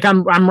 like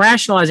I'm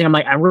rationalizing, I'm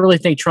like, I really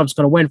think Trump's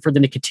going to win for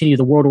them to continue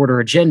the world order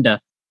agenda.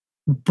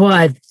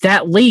 But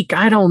that leak,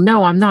 I don't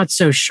know. I'm not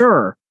so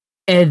sure.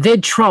 And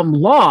then Trump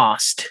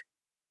lost.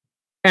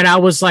 And I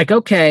was like,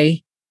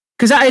 okay,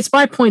 because it's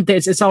my point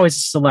that it's always a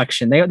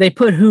selection. They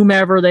put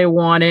whomever they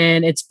want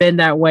in. It's been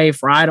that way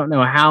for I don't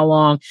know how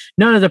long.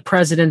 None of the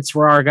presidents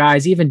were our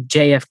guys, even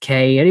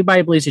JFK.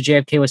 Anybody believes that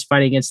JFK was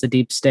fighting against the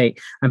deep state?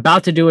 I'm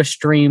about to do a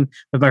stream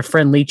with my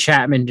friend Lee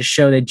Chapman to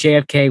show that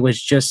JFK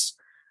was just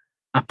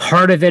a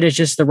part of it, is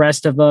just the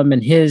rest of them.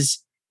 And his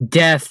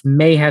death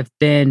may have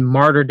been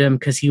martyrdom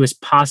because he was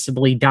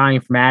possibly dying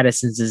from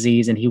Addison's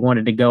disease and he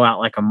wanted to go out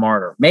like a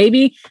martyr.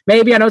 Maybe.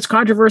 I know it's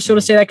controversial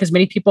to say that because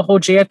many people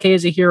hold JFK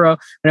as a hero,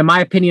 but in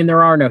my opinion,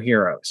 there are no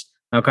heroes.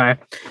 Okay.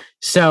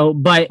 So,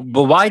 but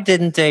why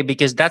didn't they?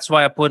 Because that's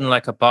why I put in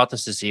like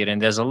hypothesis here,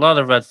 and there's a lot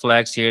of red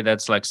flags here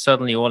that's like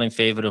suddenly all in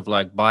favor of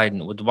like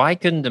Biden. Why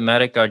couldn't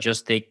America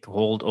just take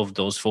hold of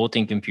those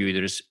voting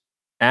computers,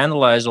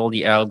 analyze all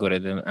the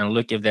algorithm, and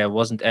look if there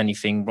wasn't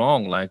anything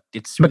wrong? Like,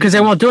 it's because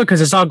they won't do it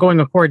because it's all going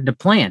according to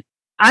plan.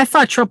 I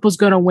thought Trump was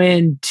going to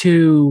win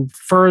to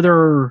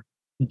further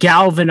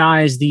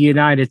galvanize the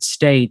United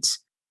States,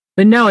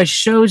 but no, it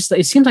seems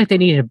like they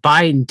needed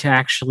Biden to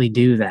actually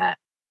do that.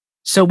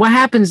 So what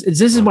happens is,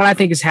 this is what I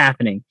think is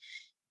happening,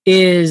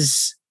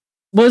 was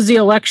the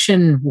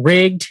election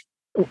rigged?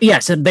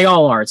 Yes, they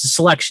all are. It's a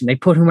selection. They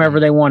put whomever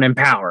they want in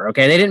power.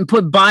 Okay. They didn't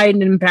put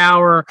Biden in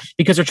power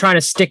because they're trying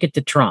to stick it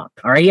to Trump.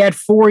 All right. He had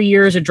 4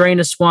 years to drain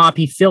a swamp.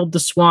 He filled the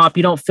swamp.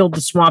 You don't fill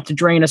the swamp to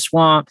drain a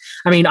swamp.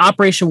 I mean,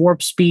 Operation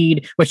Warp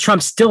Speed, which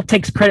Trump still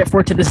takes credit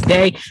for to this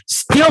day,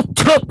 still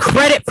took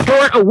credit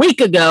for it a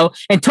week ago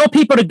and told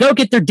people to go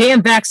get their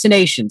damn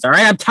vaccinations. All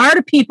right. I'm tired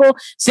of people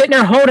sitting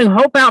there holding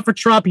hope out for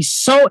Trump.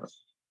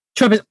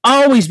 Trump has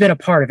always been a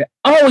part of it.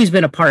 Always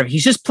been a part of it.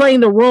 He's just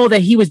playing the role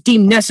that he was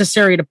deemed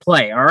necessary to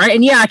play. All right.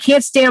 And yeah, I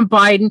can't stand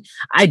Biden.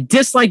 I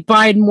dislike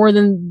Biden more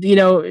than,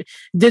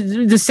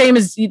 the same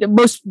as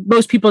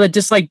most people that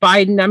dislike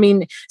Biden. I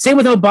mean, same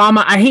with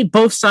Obama. I hate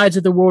both sides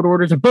of the world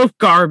order. They're both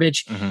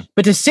garbage. Mm-hmm.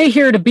 But to sit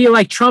here to be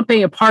like Trump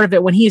ain't a part of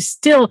it when he is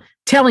still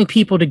telling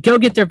people to go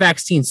get their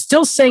vaccine,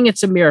 still saying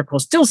it's a miracle,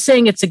 still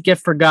saying it's a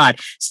gift for God,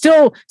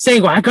 still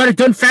saying, well, I got it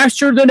done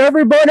faster than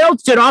everyone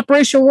else did.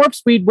 Operation Warp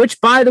Speed, which,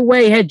 by the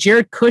way, had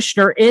Jared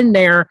Kushner in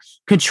there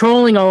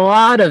controlling a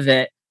lot of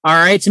it. All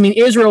right. So, I mean,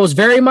 Israel was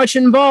very much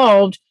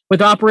involved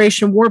with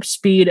Operation Warp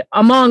Speed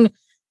among,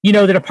 the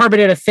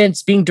Department of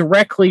Defense being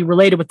directly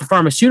related with the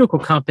pharmaceutical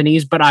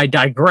companies, but I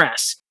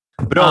digress.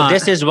 Bro,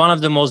 this is one of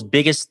the most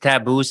biggest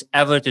taboos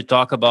ever to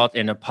talk about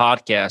in a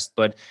podcast,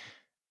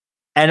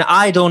 and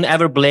I don't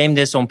ever blame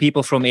this on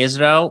people from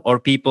Israel or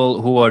people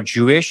who are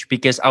Jewish,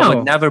 because I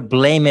would never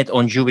blame it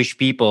on Jewish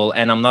people,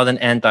 and I'm not an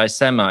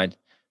anti-Semite.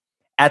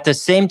 At the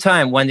same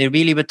time, when they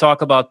really would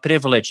talk about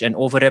privilege and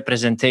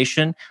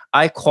overrepresentation,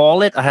 I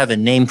have a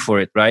name for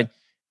it, right?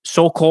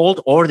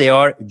 So-called, or they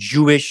are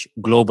Jewish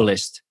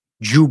globalist,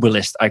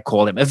 Jubilist, I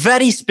call them. A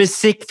very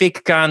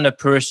specific kind of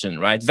person,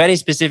 right? Very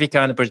specific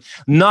kind of person.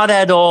 Not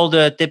at all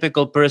the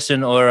typical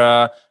person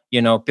or,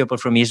 people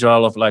from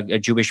Israel of like a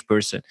Jewish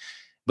person.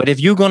 But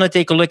if you're going to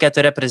take a look at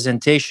the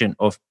representation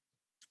of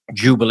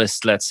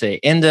Jubilists, let's say,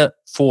 in the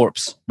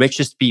Forbes,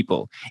 richest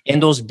people, in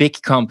those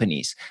big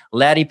companies,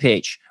 Larry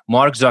Page,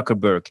 Mark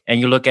Zuckerberg,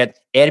 and you look at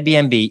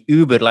Airbnb,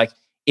 Uber, like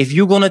if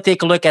you're going to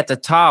take a look at the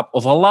top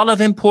of a lot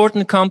of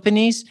important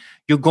companies,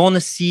 you're going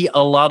to see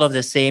a lot of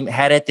the same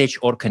heritage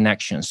or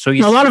connections. So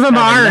a lot of them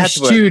are Irish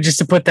too, just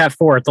to put that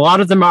forth. A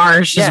lot of them are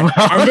Irish as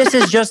well. And this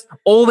is just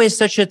always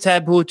such a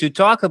taboo to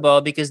talk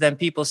about, because then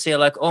people say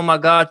like, oh my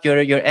God,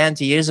 you're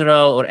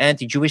anti-Israel or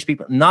anti-Jewish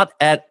people. Not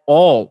at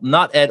all.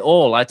 Not at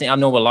all. I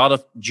know a lot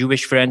of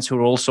Jewish friends who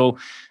are also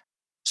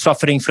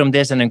suffering from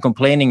this and then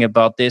complaining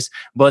about this,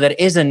 but there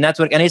is a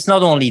network, and it's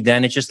not only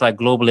then, it's just like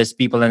globalist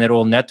people and their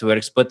own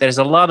networks, but there's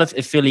a lot of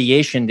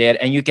affiliation there,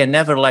 and you can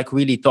never like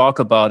really talk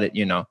about it,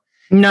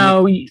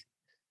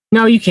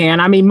 No, you can.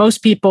 I mean, most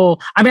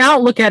people, I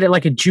don't look at it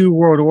like a Jew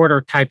world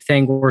order type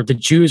thing where the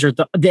Jews are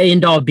the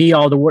end all be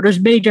all the world. There's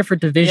many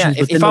different divisions.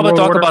 Yeah, if I would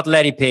talk about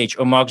Larry Page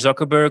or Mark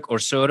Zuckerberg or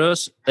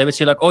Soros, they would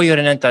say like, oh, you're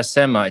an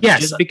anti-Semite.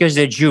 Yes. Just because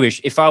they're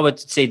Jewish. If I would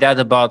say that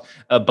about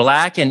a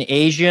black, an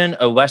Asian,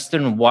 a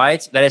Western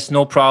white, that is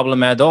no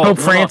problem at all. Pope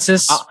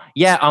Francis.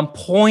 I'm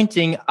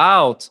pointing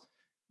out,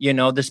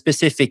 the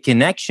specific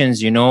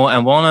connections,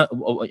 and want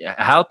to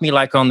help me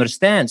like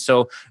understand.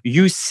 So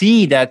you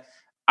see that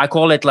I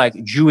call it like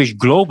Jewish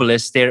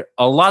globalists. They're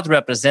a lot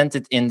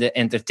represented in the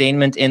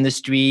entertainment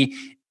industry,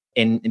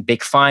 in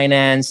big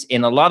finance,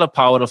 in a lot of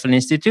powerful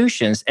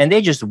institutions. And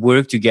they just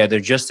work together,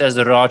 just as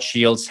the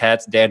Rothschilds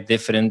had their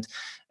different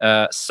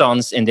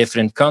sons in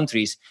different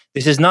countries.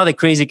 This is not a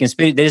crazy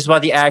conspiracy. This is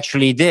what they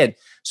actually did.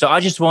 So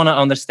I just want to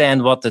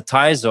understand what the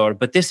ties are.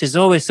 But this is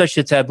always such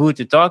a taboo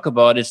to talk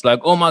about. It's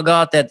like, oh my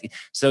God, that.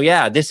 So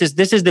yeah, this is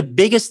the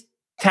biggest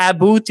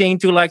taboo thing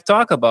to like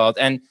talk about.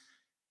 And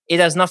it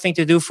has nothing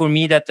to do for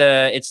me that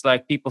it's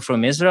like people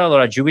from Israel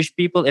or Jewish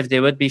people. If they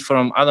would be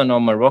from, I don't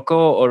know,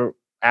 Morocco or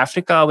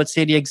Africa, I would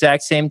say the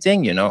exact same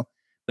thing,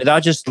 But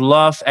I just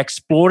love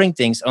exploring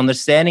things,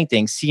 understanding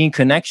things, seeing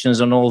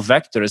connections on all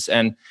vectors.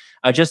 And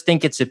I just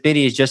think it's a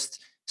pity. It's just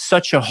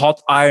such a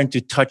hot iron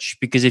to touch,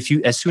 because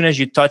as soon as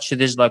you touch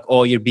it, it's like,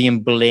 oh, you're being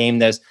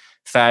blamed as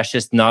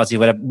fascist, Nazi,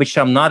 whatever, which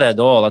I'm not at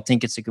all. I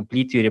think it's a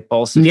completely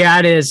repulsive. Yeah,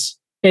 it is.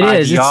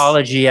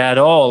 Ideology at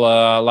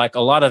all, like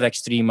a lot of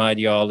extreme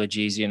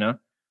ideologies,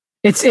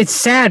 It's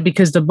sad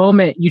because the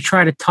moment you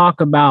try to talk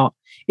about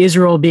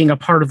Israel being a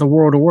part of the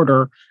world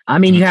order, I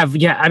mean,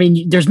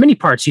 there's many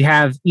parts. You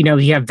have,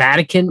 you have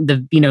Vatican,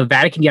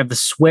 Vatican, you have the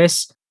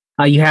Swiss,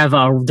 you have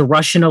the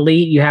Russian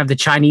elite, you have the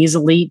Chinese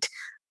elite.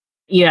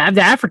 You have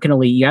the African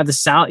elite, you have the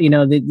South, you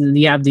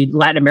have the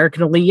Latin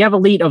American elite, you have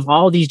elite of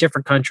all these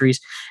different countries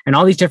and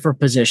all these different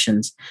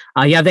positions.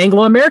 You have the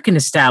Anglo-American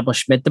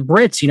establishment, the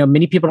Brits,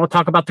 many people don't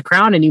talk about the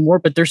crown anymore,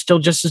 but they're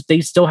still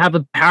they still have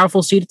a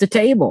powerful seat at the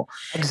table.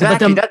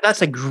 Exactly.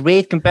 That's a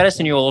great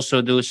comparison you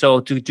also do. So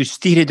to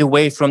steer it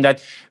away from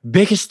that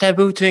biggest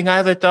taboo thing I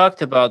ever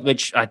talked about,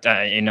 which,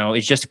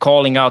 is just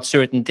calling out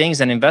certain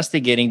things and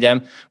investigating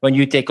them. When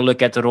you take a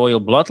look at the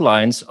royal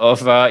bloodlines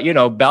of,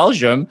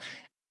 Belgium,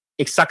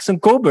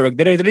 Saxon-Coburg,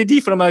 they're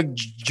already from a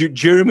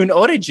German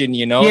origin,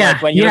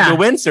 like when you look at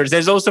the Windsors,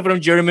 there's also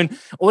from German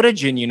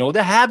origin,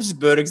 the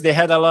Habsburgs, they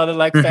had a lot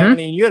of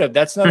family in Europe.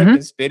 That's not a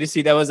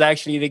conspiracy. That was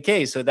actually the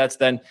case. So that's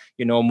then,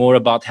 more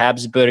about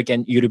Habsburg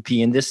and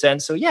European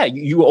descent. So yeah,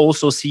 you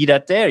also see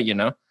that there,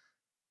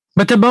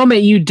 But the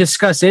moment you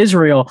discuss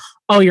Israel,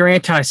 oh, you're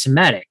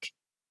anti-Semitic.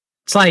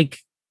 It's like,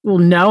 well,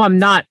 no, I'm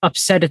not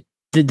upset at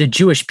the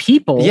Jewish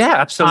people. Yeah,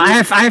 absolutely.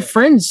 I have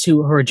friends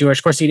who are Jewish.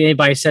 Of course, if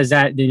anybody says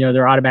that,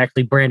 they're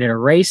automatically branded a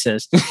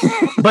racist.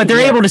 But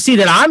they're able to see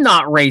that I'm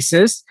not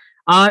racist.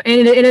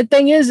 And the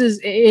thing is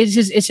it's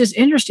just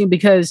interesting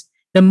because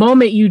The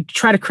moment you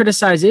try to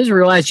criticize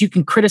Israel as you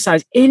can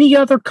criticize any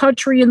other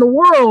country in the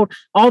world,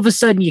 all of a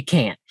sudden you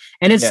can't.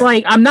 And it's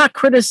like, I'm not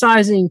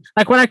criticizing,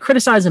 like when I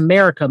criticize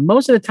America,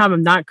 most of the time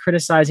I'm not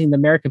criticizing the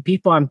American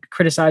people, I'm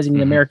criticizing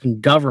the American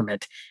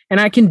government. And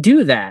I can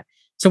do that.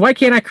 So why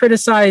can't I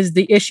criticize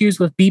the issues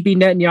with Bibi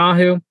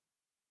Netanyahu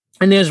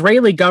and the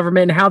Israeli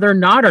government and how they're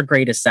not our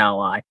greatest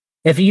ally?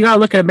 If you got to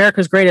look at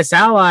America's greatest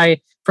ally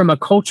from a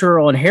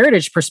cultural and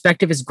heritage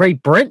perspective, it's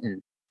Great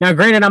Britain. Now,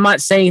 granted, I'm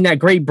not saying that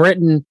Great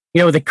Britain,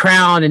 the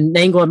crown and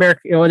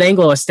Anglo-American, the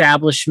Anglo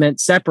establishment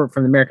separate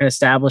from the American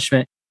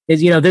establishment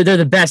is, they're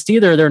the best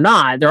either. They're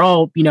not. They're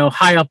all,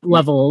 high up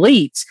level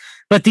elites.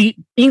 But the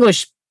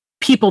English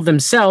people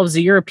themselves,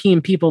 the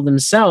European people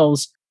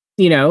themselves,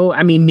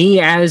 me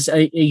as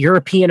a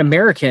European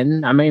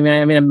American, I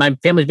mean, my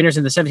family's been here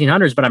since the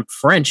 1700s, but I'm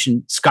French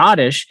and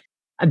Scottish.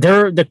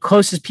 They're the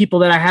closest people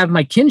that I have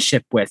my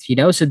kinship with,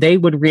 so they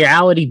would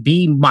reality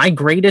be my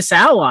greatest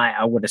ally,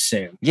 I would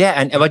assume. Yeah,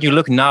 and when you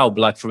look now,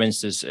 like for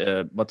instance,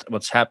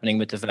 what's happening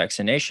with the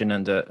vaccination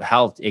and the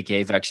health,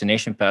 aka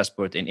vaccination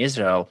passport in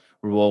Israel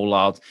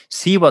rollout,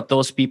 see what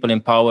those people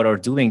in power are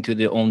doing to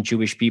their own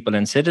Jewish people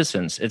and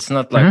citizens. It's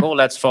not like,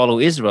 let's follow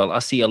Israel. I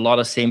see a lot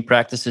of same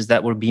practices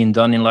that were being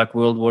done in like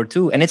World War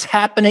II, and it's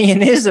happening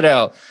in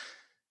Israel.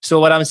 So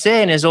what I'm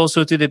saying is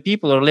also to the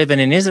people who are living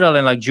in Israel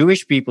and like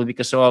Jewish people,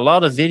 because so a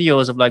lot of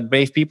videos of like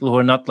brave people who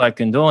are not like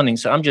condoning.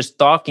 So I'm just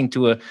talking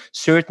to a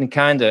certain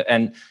kind of,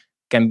 and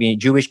can be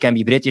Jewish, can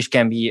be British,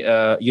 can be,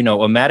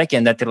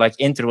 American, that they're like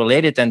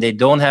interrelated and they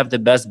don't have the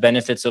best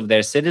benefits of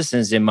their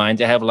citizens in mind.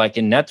 They have like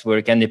a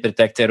network and they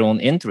protect their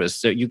own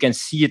interests. So you can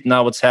see it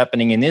now, what's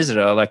happening in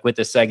Israel, like with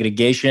the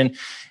segregation.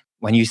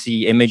 When you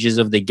see images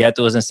of the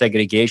ghettos and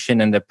segregation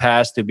and the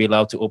past to be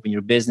allowed to open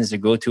your business or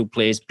go to a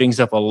place, brings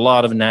up a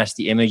lot of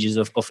nasty images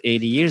of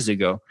 80 years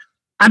ago.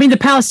 I mean, the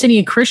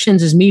Palestinian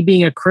Christians, as me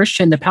being a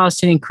Christian, the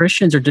Palestinian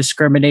Christians are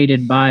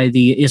discriminated by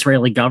the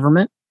Israeli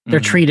government. They're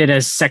treated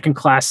as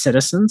second-class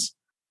citizens.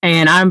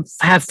 And I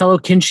have fellow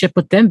kinship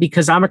with them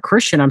because I'm a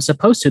Christian. I'm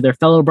supposed to. They're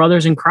fellow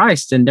brothers in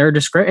Christ. And they're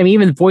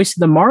even Voice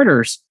of the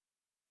Martyrs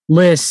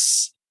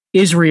lists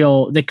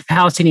Israel, the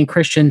Palestinian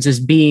Christians, as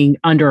being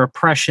under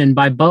oppression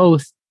by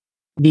both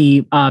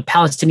the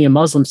Palestinian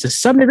Muslims to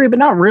some degree, but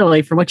not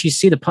really. From what you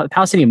see, the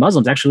Palestinian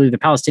Muslims actually leave the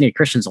Palestinian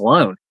Christians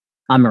alone.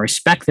 I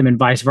respect them and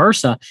vice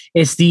versa.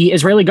 It's the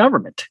Israeli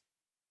government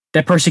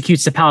that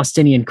persecutes the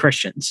Palestinian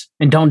Christians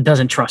and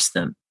doesn't trust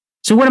them.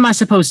 So what am I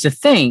supposed to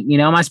think?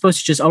 Am I supposed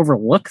to just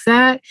overlook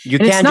that? You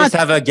can't just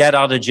have a get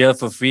out of jail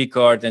for free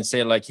card and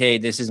say like, hey,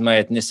 this is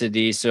my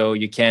ethnicity, so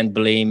you can't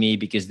blame me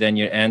because then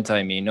you're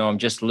anti me. No, I'm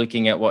just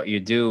looking at what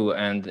you do,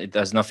 and it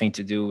has nothing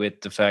to do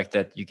with the fact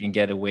that you can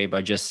get away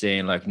by just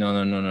saying like,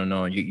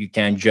 no. You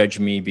can't judge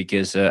me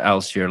because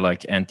else you're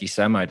like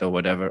anti-Semite or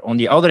whatever. On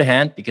the other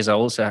hand, because I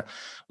also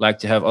like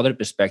to have other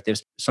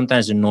perspectives,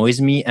 sometimes annoys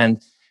me, and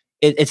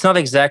it's not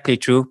exactly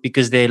true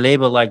because they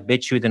label like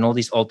BitChute and all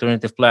these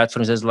alternative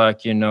platforms as like,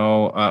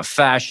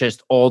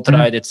 fascist,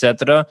 alt-right,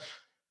 etc.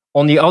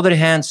 On the other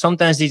hand,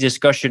 sometimes these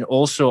discussions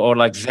also are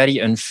like very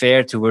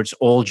unfair towards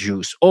all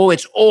Jews. Oh,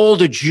 it's all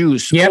the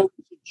Jews. Yep. Oh,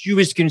 it's a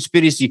Jewish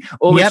conspiracy.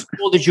 Oh, it's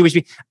all the Jewish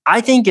people.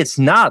 I think it's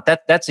not.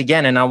 That's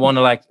again, and I want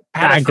to like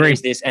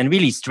paraphrase this and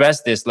really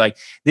stress this. Like,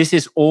 this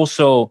is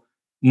also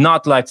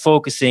not like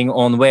focusing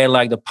on where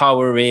like the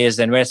power is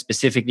and where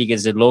specifically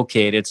is it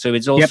located. So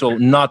it's also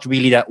not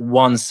really that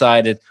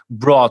one-sided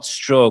broad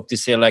stroke to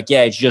say like,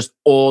 yeah, it's just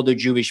all the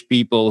Jewish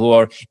people who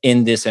are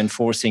in this and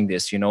forcing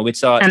this,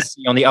 It's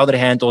on the other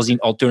hand, also in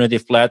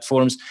alternative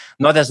platforms,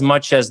 not as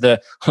much as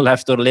the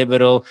left or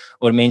liberal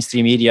or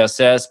mainstream media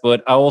says,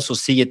 but I also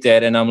see it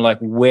there and I'm like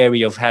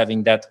wary of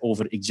having that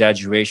over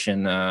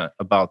exaggeration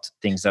about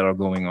things that are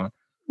going on.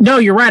 No,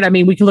 you're right. I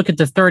mean, we can look at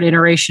the third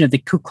iteration of the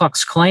Ku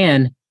Klux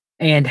Klan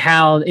and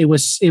how it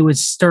was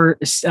steered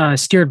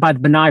by the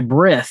B'nai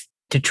B'rith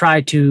to try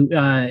to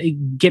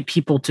get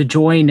people to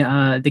join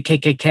the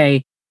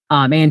KKK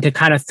and to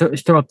kind of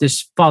throw up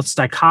this false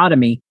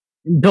dichotomy.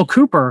 Bill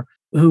Cooper,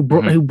 who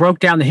broke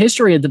down the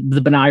history of the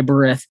B'nai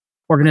B'rith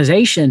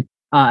organization,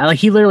 like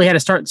he literally had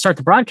to start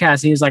the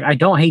broadcast. And he was like, "I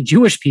don't hate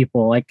Jewish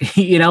people,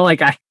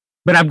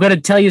 but I'm going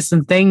to tell you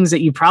some things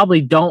that you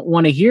probably don't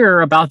want to hear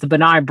about the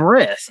B'nai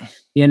B'rith."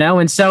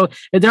 And so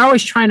they're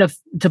always trying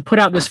to put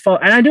out this false.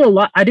 And I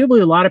do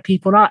believe a lot of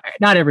people, not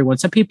everyone.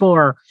 Some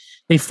people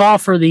they fall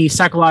for the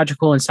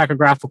psychological and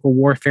psychographical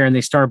warfare, and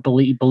they start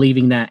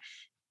believing that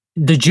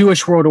the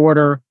Jewish world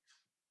order,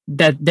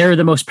 that they're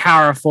the most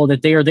powerful,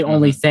 that they are the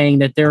only thing,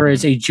 that there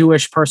is a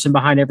Jewish person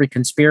behind every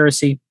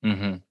conspiracy.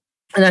 And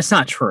that's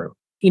not true.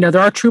 There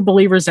are true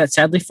believers that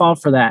sadly fall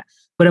for that,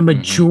 but a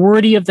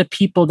majority of the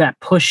people that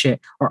push it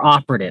are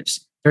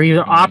operatives. They're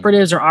either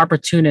operatives or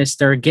opportunists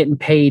that are getting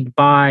paid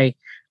by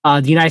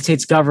the United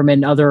States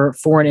government and other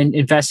foreign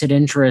invested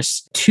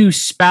interests to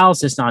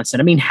espouse this nonsense.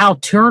 I mean, Hal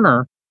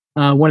Turner,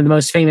 one of the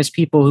most famous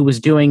people who was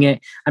doing it.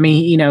 I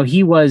mean,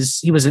 he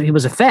was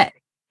a Fed.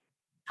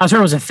 Hal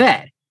Turner was a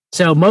Fed.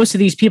 So most of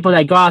these people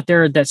that go out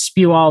there that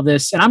spew all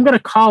this, and I'm going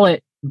to call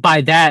it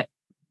by that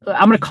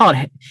I'm going to call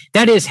it,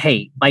 that is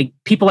hate. Like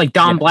people like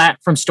Don Yeah. Blatt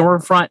from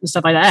Stormfront and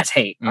stuff like that. That's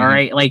hate. All Mhm.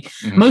 right. Like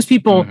Mhm. most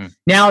people Mhm.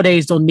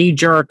 nowadays, they'll knee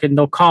jerk and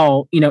they'll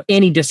call,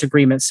 any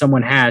disagreement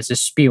someone has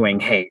is spewing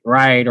hate,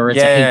 right? Or it's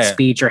a hate Yeah.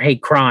 speech or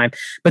hate crime.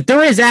 But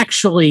there is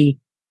actually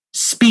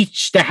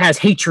speech that has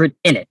hatred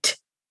in it.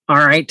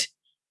 All right.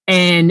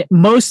 And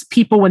most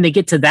people, when they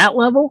get to that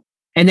level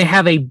and they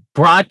have a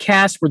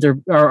broadcast where they're,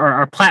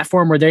 or a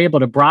platform where they're able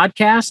to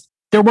broadcast,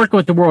 they're working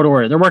with the world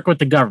order. They're working with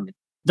the government.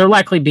 They're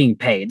likely being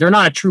paid. They're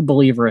not a true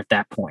believer at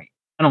that point.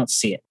 I don't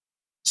see it.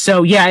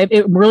 So yeah,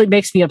 it really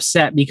makes me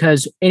upset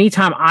because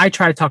anytime I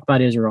try to talk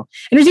about Israel,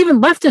 and there's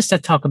even leftists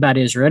that talk about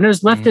Israel, and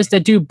there's leftists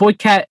that do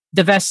boycott,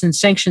 divest, and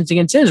sanctions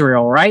against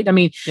Israel, right? I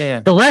mean,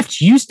 the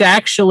left used to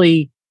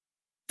actually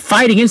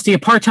fight against the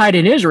apartheid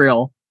in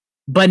Israel,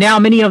 but now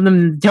many of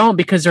them don't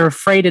because they're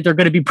afraid that they're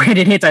going to be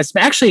branded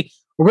anti-Semitic. Actually,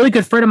 a really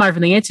good friend of mine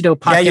from the Antidote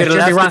podcast. Yeah,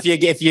 you're left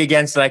if you're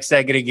against like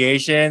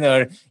segregation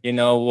or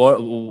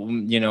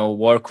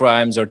war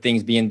crimes or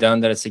things being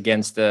done that it's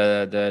against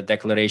the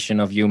Declaration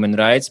of Human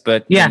Rights.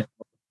 But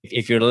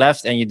if you're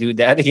left and you do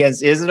that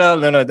against Israel,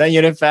 no, then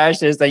you're a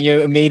fascist, and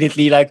you're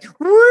immediately like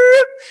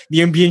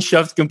you're being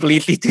shoved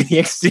completely to the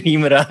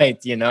extreme right.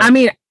 I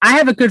mean, I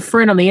have a good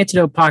friend on the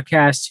Antidote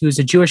podcast who's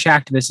a Jewish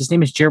activist. His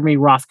name is Jeremy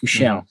Roth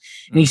Kushel,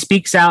 and he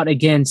speaks out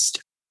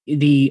against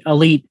the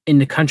elite in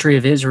the country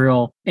of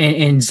Israel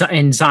and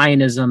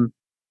Zionism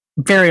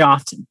very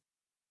often.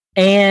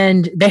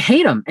 And they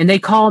hate him and they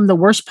call him the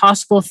worst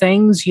possible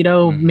things.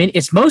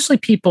 It's mostly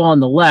people on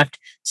the left,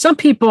 some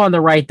people on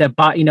the right that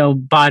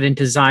bought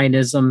into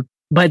Zionism,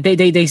 but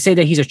they say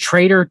that he's a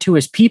traitor to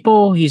his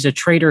people. He's a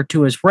traitor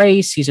to his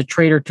race. He's a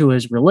traitor to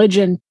his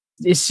religion.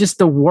 It's just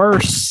the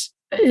worst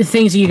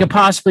things that you could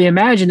possibly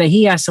imagine that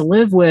he has to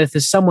live with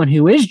as someone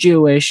who is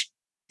Jewish,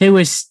 who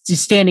is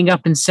standing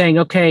up and saying,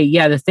 okay,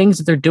 yeah, the things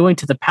that they're doing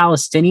to the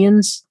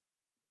Palestinians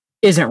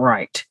isn't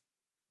right.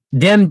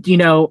 Them,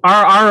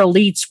 our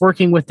elites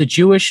working with the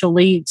Jewish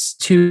elites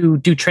to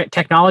do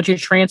technology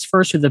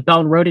transfers through the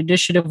Belt and Road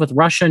Initiative with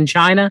Russia and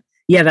China.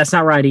 Yeah, that's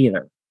not right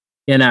either.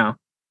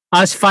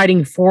 Us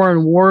fighting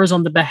foreign wars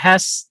on the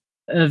behest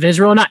of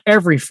Israel, not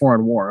every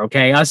foreign war,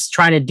 okay? Us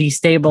trying to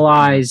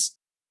destabilize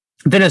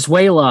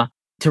Venezuela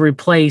to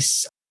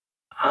replace,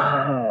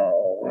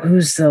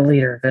 who's the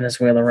leader of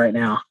Venezuela right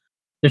now?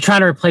 They're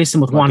trying to replace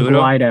him with Juan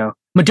Guaido.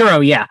 Maduro,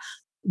 yeah.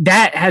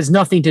 That has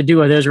nothing to do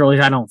with Israel.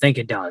 I don't think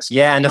it does.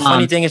 Yeah, and the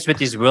funny thing is with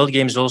these world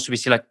games also we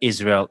see like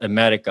Israel,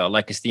 America,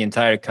 like it's the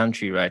entire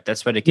country, right?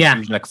 That's why the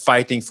confusion, like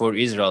fighting for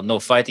Israel. No,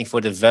 fighting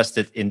for the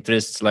vested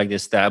interests, like the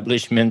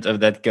establishment of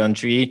that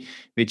country,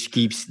 which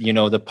keeps,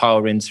 the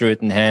power in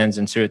certain hands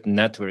and certain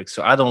networks.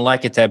 So I don't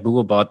like a taboo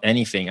about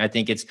anything. I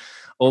think it's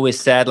always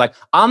said, like,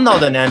 I'm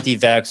not an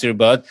anti-vaxxer,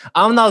 but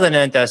I'm not an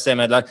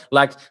anti-Semite.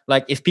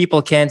 Like if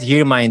people can't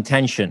hear my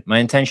intention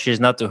is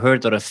not to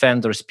hurt or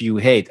offend or spew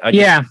hate. I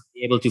just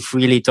be able to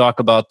freely talk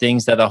about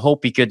things that I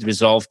hope we could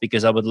resolve,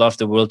 because I would love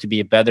the world to be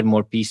a better,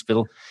 more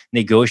peaceful,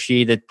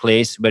 negotiated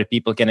place where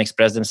people can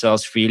express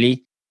themselves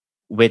freely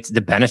with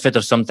the benefit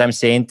of sometimes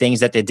saying things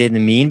that they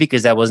didn't mean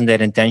because that wasn't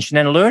their intention,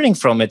 and learning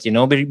from it.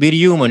 We're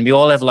human. We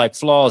all have like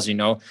flaws,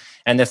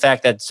 and the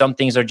fact that some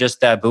things are just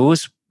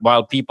taboos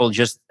while people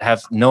just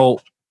have no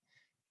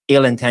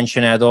ill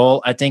intention at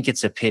all, I think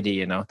it's a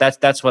pity.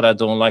 That's what I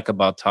don't like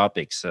about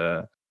topics.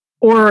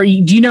 Or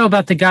do you know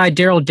about the guy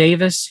Daryl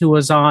Davis who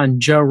was on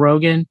Joe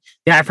Rogan,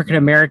 the African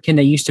American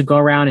that used to go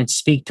around and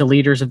speak to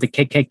leaders of the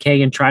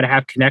KKK and try to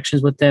have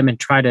connections with them and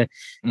try to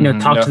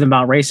talk to them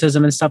about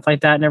racism and stuff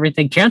like that and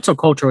everything? Cancel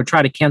culture would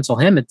try to cancel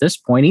him at this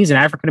point. He's an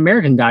African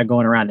American guy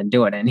going around and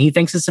doing it, and he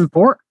thinks it's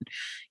important.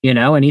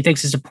 And he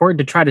thinks it's important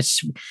to try to,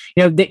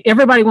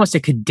 everybody wants to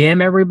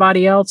condemn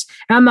everybody else.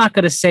 And I'm not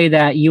going to say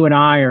that you and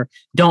I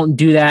don't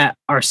do that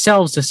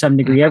ourselves to some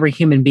degree. Every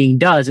human being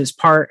does.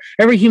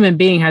 Every human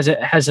being has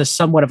a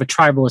somewhat of a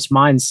tribalist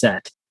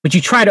mindset, but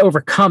you try to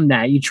overcome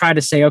that. You try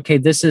to say, okay,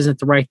 this isn't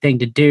the right thing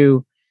to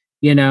do,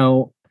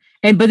 but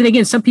then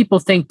again, some people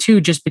think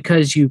too, just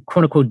because you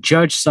quote unquote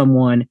judge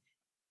someone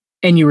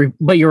and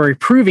but you're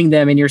reproving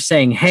them and you're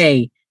saying,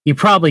 hey, you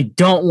probably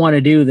don't want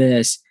to do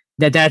this,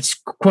 that's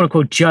quote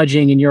unquote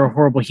judging and you're a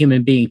horrible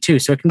human being too.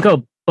 So it can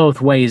go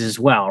both ways as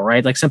well,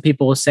 right? Like some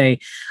people will say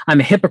I'm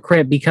a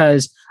hypocrite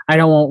because I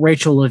don't want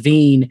Rachel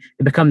Levine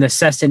to become the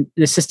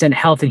assistant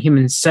health and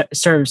human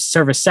service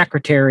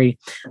secretary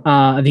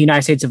of the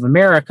United States of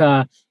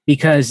America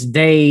because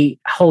they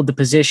hold the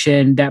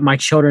position that my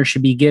children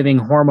should be giving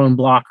hormone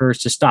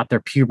blockers to stop their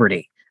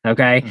puberty.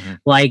 Okay.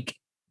 Like,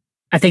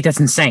 I think that's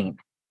insane.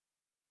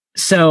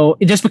 So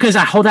just because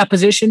I hold that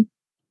position,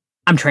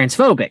 I'm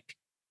transphobic.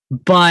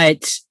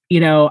 But,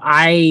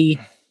 I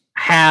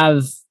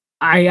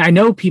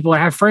know people, I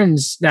have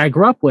friends that I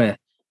grew up with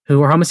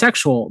who are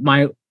homosexual.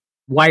 My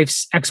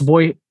wife's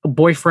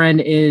ex-boyfriend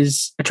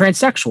is a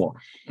transsexual.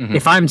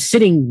 If I'm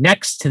sitting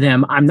next to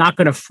them, I'm not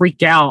going to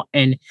freak out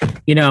and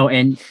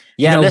listen,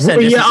 this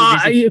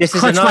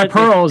is another my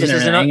pearls.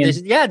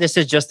 This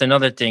is just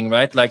another thing,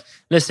 right? Like,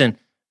 listen,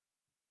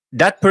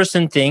 that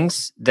person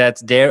thinks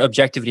that their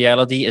objective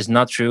reality is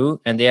not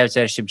true and they have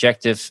their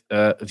subjective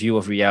view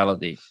of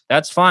reality.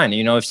 That's fine.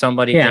 If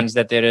somebody thinks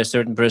that they're a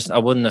certain person, I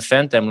wouldn't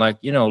offend them. Like,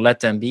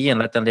 let them be and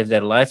let them live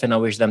their life, and I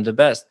wish them the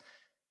best.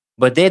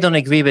 But they don't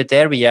agree with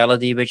their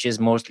reality, which is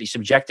mostly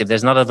subjective.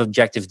 There's not enough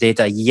objective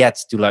data yet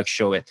to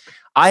show it.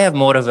 I have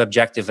more of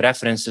objective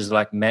references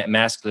like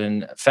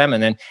masculine,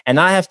 feminine, and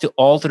I have to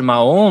alter my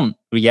own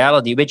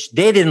reality, which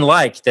they didn't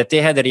like, that they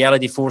had a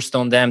reality forced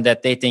on them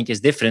that they think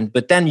is different.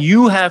 But then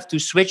you have to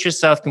switch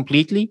yourself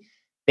completely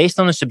based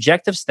on a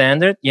subjective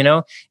standard,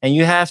 and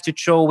you have to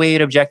throw away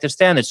your objective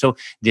standard. So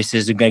this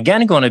is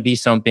again going to be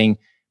something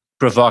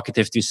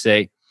provocative to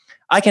say.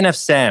 I can have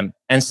Sam,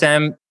 and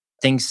Sam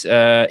thinks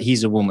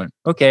he's a woman.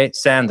 Okay,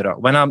 Sandra.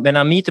 When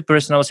I meet a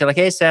person, I will say like,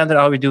 "Hey, Sandra,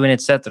 how are we doing?"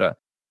 etc.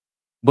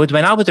 But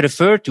when I would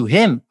refer to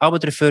him, I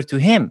would refer to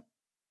him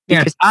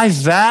because I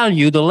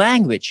value the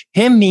language.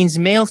 Him means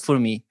male for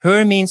me.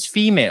 Her means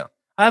female.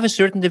 I have a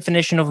certain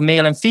definition of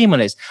male and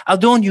female. I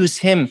don't use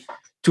him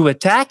to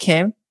attack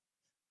him,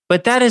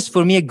 but that is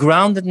for me a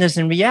groundedness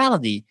in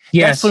reality.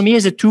 Yes. That for me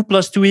is a 2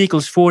 + 2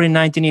 = 4 in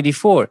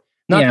 1984,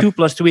 not 2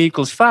 +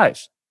 2 =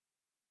 5.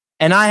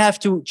 And I have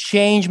to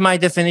change my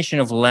definition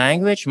of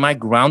language, my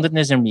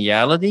groundedness in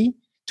reality,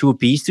 to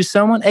appease to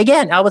someone.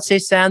 Again, I would say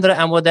Sandra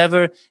and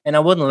whatever, and I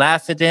wouldn't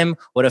laugh at him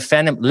or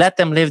offend him. Let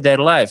them live their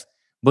life.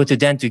 But to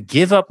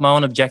give up my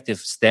own objective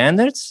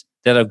standards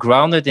that are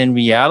grounded in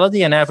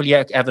reality and have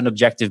an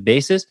objective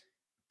basis,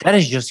 that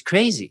is just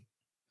crazy.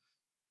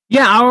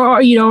 Yeah,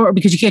 or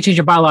because you can't change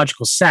your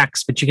biological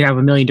sex, but you can have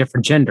a million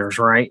different genders,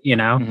 right?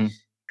 Mm-hmm.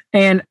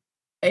 And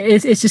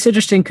it's just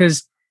interesting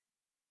because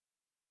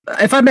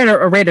if I met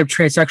a random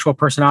transsexual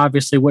person, I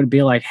obviously wouldn't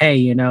be like, hey,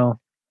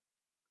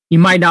 you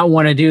might not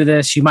want to do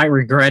this. You might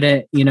regret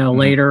it,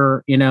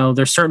 later.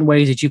 There's certain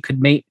ways that you could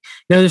make.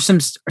 There's some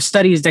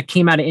studies that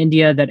came out of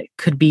India that it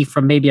could be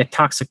from maybe a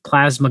toxic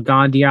plasma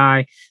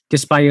gondii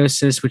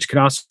dysbiosis, which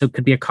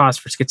could be a cause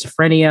for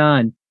schizophrenia,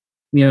 and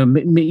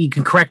you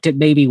can correct it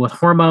maybe with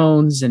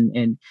hormones,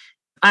 and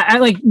I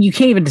like you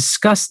can't even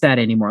discuss that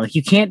anymore. Like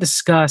you can't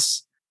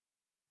discuss.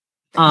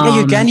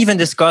 You can't even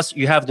discuss.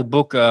 You have the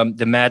book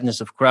 "The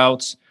Madness of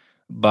Crowds"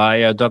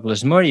 by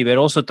Douglas Murray, where it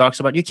also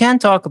talks about you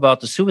can't talk about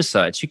the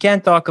suicides. You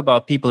can't talk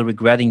about people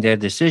regretting their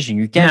decision.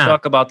 You can't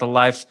talk about the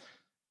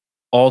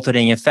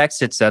life-altering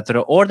effects,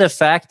 etc., or the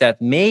fact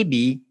that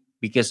maybe,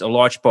 because a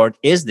large part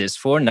is this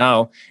for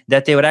now,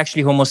 that they were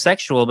actually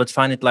homosexual but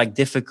find it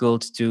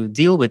difficult to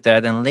deal with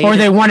that, and later, or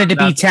they wanted to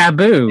be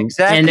taboo,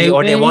 exactly,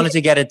 or they wanted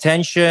to get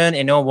attention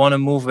and want to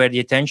move where the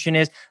attention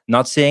is.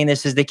 Not saying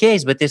this is the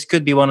case, but this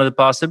could be one of the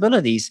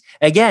possibilities.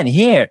 Again,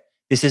 here.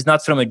 This is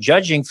not from a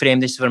judging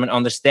frame. This is from an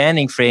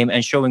understanding frame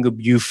and showing a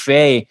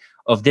buffet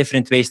of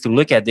different ways to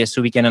look at this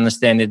so we can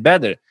understand it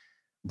better.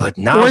 But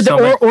now,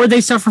 or they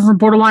suffer from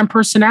borderline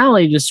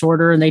personality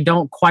disorder and they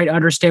don't quite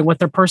understand what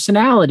their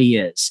personality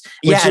is.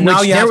 Some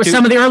of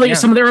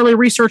the early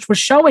research was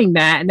showing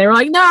that, and they were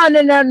like, no,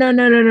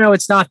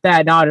 it's not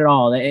that, not at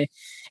all.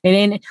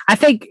 And I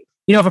think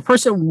if a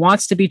person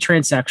wants to be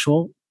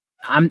transsexual,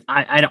 I'm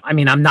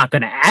not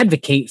going to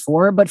advocate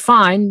for it, but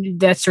fine,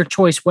 that's their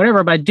choice,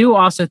 whatever. But I do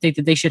also think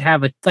that they should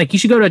have you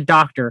should go to a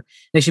doctor.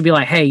 They should be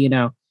like, hey,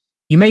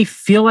 you may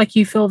feel like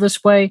you feel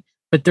this way,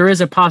 but there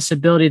is a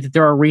possibility that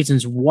there are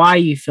reasons why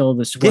you feel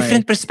this way.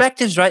 Different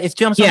perspectives, right? If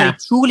somebody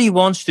truly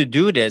wants to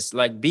do this,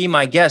 be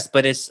my guest,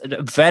 but it's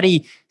a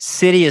very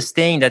serious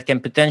thing that can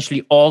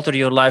potentially alter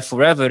your life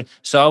forever.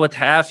 So I would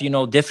have,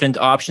 different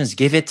options.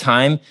 Give it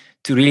time.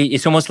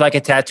 It's almost like a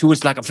tattoo.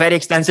 It's like a very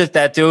extensive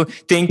tattoo.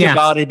 Think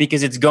about it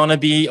because it's going to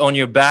be on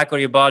your back or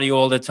your body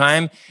all the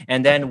time.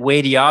 And then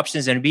weigh the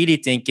options and really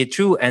think it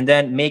through and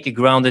then make a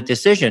grounded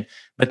decision.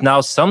 But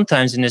now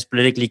sometimes in this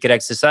politically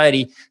correct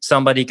society,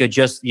 somebody could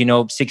just,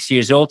 6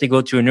 years old, they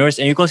go to a nurse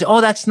and you go say, oh,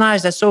 that's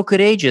nice. That's so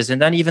courageous.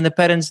 And then even the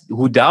parents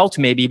who doubt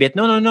maybe a bit,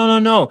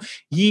 no.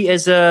 He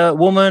is a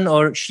woman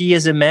or she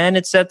is a man,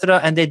 etc.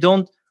 And they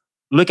don't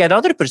look at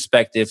other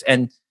perspectives.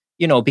 And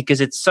because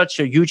it's such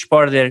a huge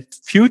part of their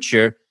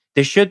future,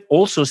 they should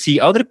also see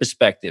other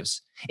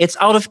perspectives. It's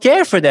out of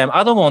care for them.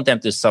 I don't want them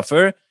to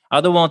suffer.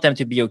 I don't want them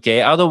to be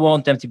okay. I don't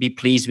want them to be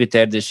pleased with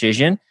their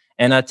decision.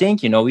 And I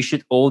think, we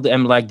should owe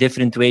them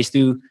different ways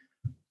to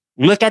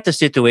look at the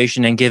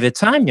situation and give it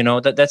time.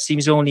 That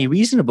seems only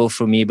reasonable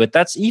for me. But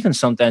that's even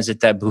sometimes a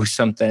taboo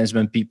sometimes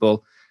when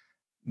people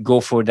go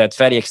for that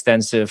very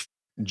extensive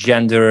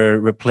gender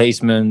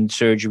replacement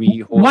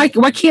surgery. Why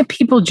can't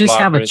people just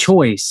have a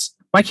choice?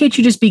 Why can't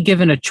you just be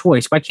given a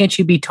choice? Why can't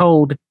you be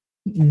told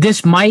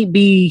this might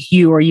be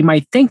you or you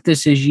might think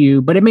this is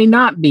you, but it may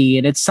not be.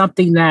 And it's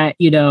something that,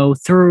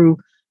 through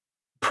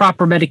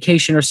proper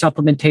medication or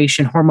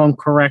supplementation, hormone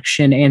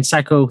correction, and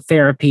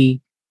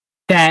psychotherapy,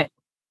 that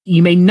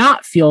you may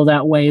not feel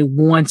that way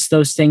once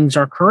those things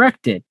are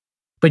corrected.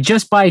 But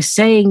just by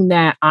saying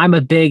that I'm a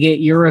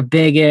bigot, you're a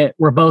bigot,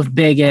 we're both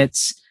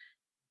bigots,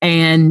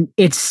 and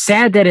it's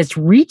sad that it's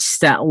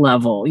reached that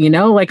level,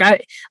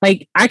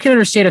 I can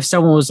understand if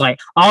someone was like,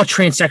 all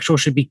transsexuals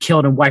should be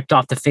killed and wiped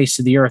off the face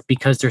of the earth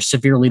because they're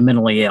severely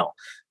mentally ill.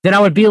 then I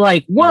would be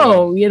like,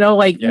 whoa,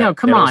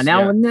 come on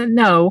now.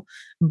 No.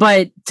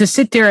 But to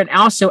sit there and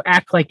also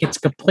act like it's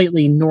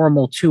completely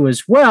normal too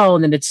as well,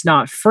 and then it's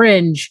not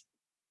fringe,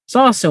 it's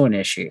also an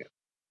issue.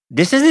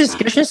 This is a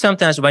discussion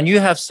sometimes when you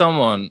have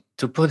someone,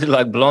 to put it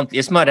like bluntly,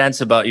 it's my rants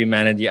about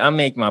humanity. I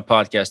make my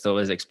podcast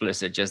always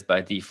explicit just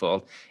by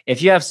default.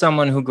 If you have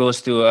someone who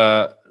goes to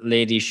a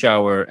lady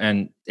shower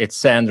and it's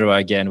Sandra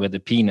again with the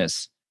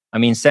penis, I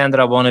mean,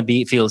 Sandra want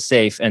to feel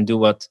safe and do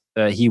what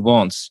he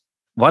wants.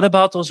 What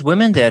about those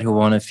women there who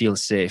want to feel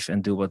safe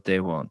and do what they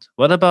want?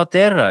 What about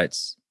their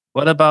rights?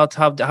 What about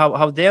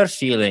how they're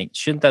feeling?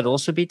 Shouldn't that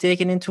also be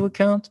taken into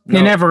account? No.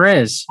 It never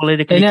is.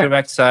 Politically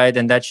correct side,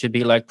 and that should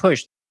be like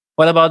pushed.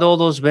 What about all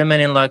those women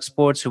in like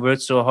sports who work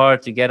so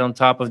hard to get on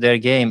top of their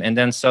game, and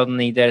then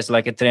suddenly there's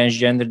like a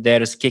transgender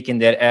there is kicking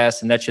their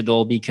ass, and that should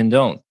all be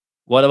condoned?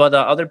 What about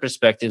the other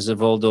perspectives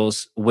of all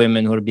those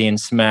women who are being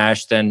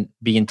smashed and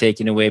being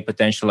taken away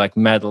potential like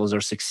medals or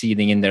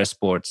succeeding in their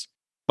sports?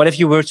 But if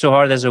you work so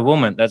hard as a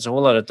woman, that's a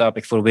whole other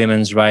topic for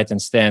women's rights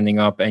and standing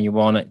up, and you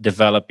want to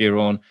develop your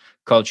own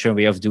culture and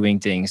way of doing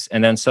things.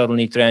 And then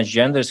suddenly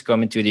transgenders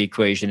come into the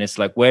equation. It's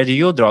like, where do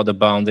you draw the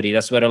boundary?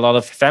 That's where a lot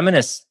of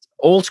feminists,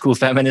 old school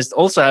feminists,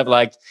 also have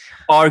like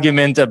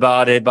argument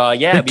about it. But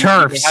yeah,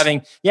 we're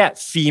having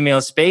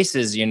female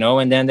spaces,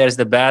 and then there's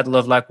the battle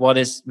of like,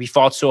 we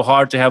fought so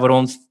hard to have our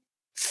own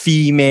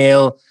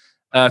female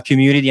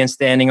community and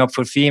standing up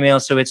for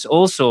females. So it's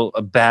also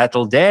a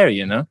battle there,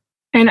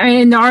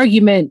 And the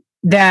argument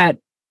that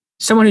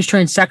someone who's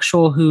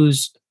transsexual,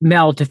 who's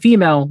male to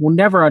female, will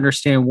never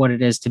understand what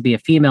it is to be a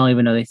female,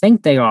 even though they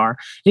think they are.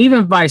 And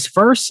even vice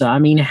versa. I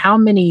mean, how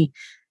many,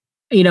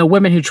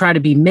 women who try to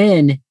be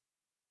men,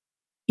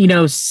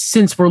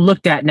 since we're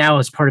looked at now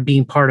as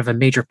being part of a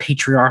major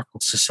patriarchal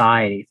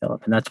society,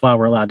 Philip, and that's why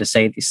we're allowed to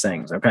say these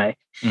things, okay?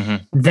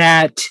 Mm-hmm.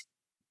 That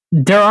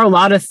there are a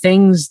lot of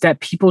things that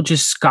people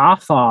just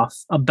scoff off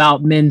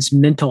about men's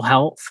mental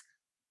health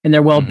and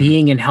their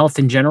well-being and health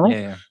in general.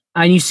 Yeah.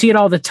 And you see it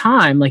all the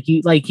time.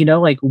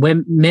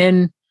 When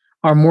men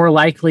are more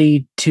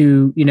likely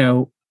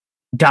to,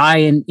 die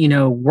in,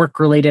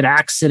 work-related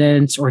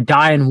accidents or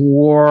die in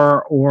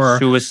war or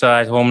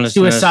suicide,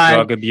 homelessness,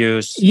 drug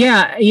abuse.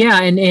 Yeah.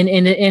 And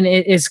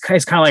it's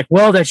kind of like,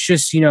 well, that's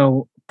just,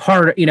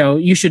 part,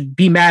 you should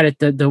be mad at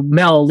the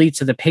male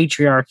elites of the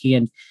patriarchy.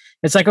 And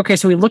it's like, okay,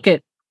 so we look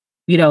at,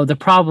 the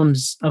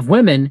problems of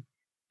women,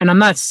 and I'm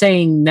not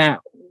saying that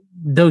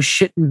those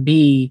shouldn't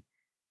be,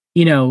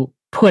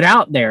 put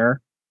out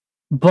there,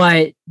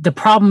 but the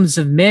problems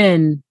of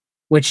men,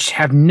 which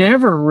have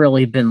never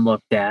really been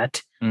looked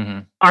at,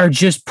 are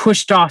just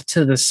pushed off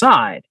to the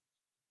side.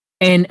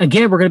 And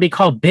again, we're going to be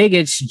called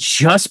bigots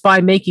just by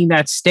making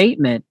that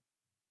statement.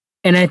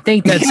 And I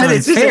think that's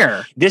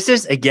unfair. This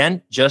is,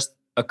 again, just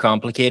a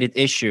complicated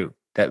issue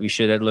that we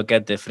should look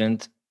at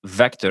different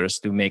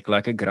vectors to make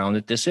like a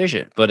grounded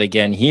decision. But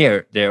again,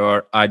 here, there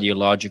are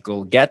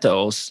ideological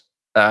ghettos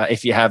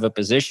if you have a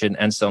position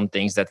and some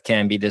things that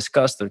can be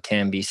discussed or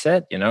can be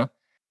said,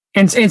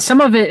 And some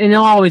of it, and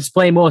they'll always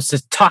blame, it's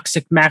the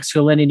toxic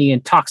masculinity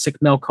and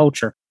toxic male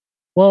culture.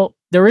 Well,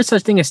 there is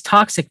such thing as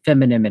toxic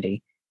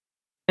femininity.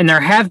 And there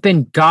have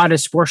been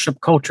goddess worship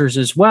cultures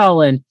as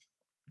well. And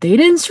they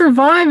didn't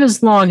survive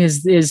as long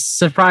as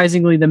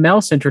surprisingly the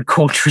male-centered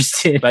cultures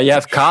did. But you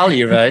have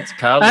Kali, right?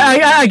 Kali.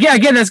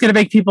 Again, that's going to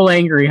make people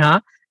angry, huh?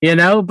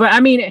 But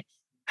I mean,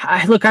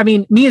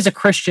 me as a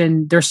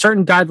Christian, there's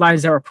certain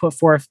guidelines that were put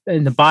forth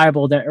in the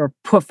Bible that are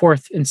put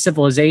forth in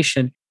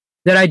civilization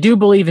that I do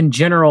believe in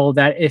general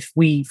that if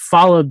we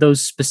followed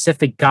those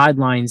specific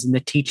guidelines in the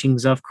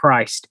teachings of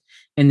Christ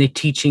and the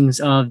teachings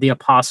of the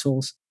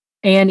apostles,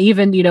 and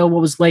even, what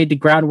was laid the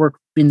groundwork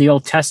in the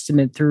Old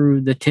Testament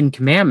through the 10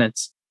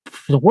 Commandments,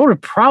 the world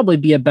would probably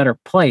be a better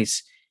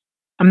place.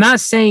 I'm not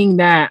saying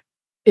that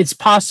it's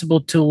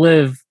possible to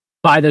live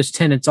by those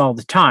tenets all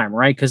the time,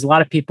 right? Because a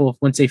lot of people,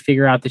 once they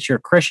figure out that you're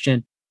a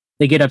Christian,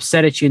 they get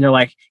upset at you and they're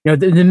like,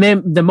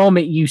 the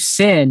moment you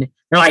sin,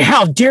 they're like,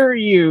 how dare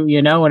you,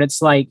 And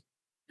it's like,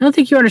 I don't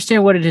think you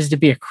understand what it is to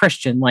be a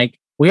Christian. Like,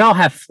 we all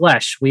have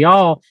flesh. We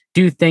all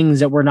do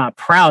things that we're not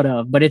proud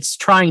of, but it's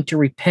trying to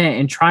repent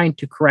and trying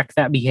to correct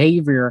that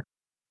behavior.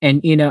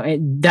 And,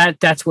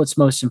 that's what's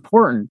most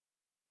important.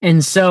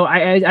 And so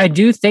I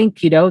do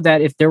think,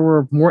 that if there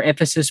were more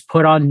emphasis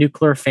put on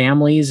nuclear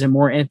families and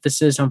more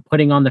emphasis on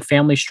putting on the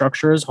family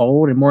structure as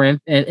whole and more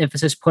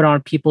emphasis put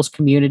on people's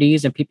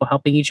communities and people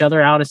helping each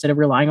other out instead of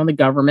relying on the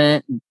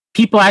government,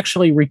 people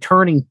actually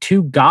returning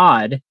to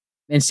God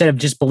instead of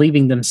just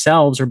believing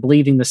themselves or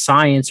believing the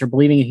science or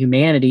believing in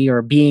humanity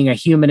or being a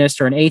humanist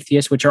or an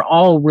atheist, which are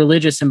all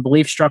religious and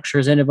belief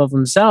structures in and of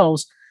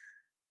themselves,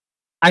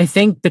 I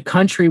think the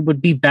country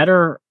would be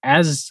better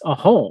as a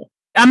whole.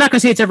 I'm not going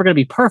to say it's ever going to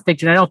be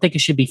perfect, and I don't think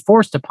it should be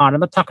forced upon.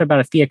 I'm not talking about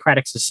a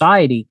theocratic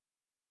society,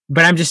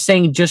 but I'm just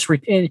saying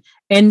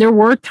and there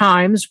were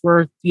times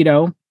where,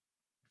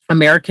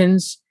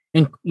 Americans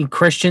and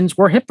Christians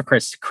were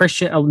hypocrites.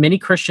 Many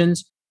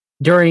Christians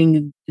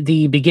during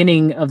the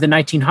beginning of the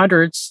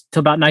 1900s to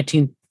about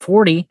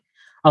 1940,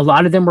 a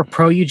lot of them were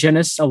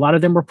pro-eugenist, a lot of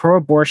them were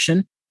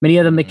pro-abortion, Many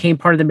of them became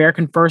part of the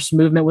American First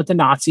movement with the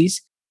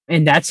Nazis,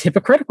 and that's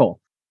hypocritical.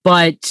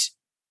 But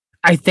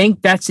I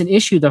think that's an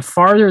issue. The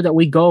farther that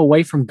we go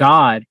away from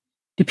God,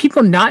 do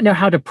people not know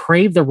how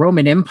depraved the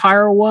Roman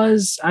Empire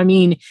was? I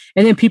mean,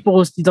 and then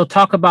they'll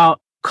talk about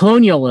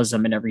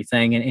colonialism and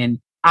everything. And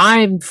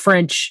I'm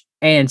French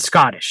and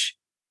Scottish.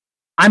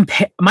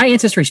 My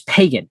ancestry is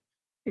pagan.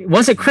 It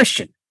wasn't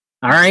Christian.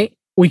 All right,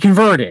 we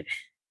converted.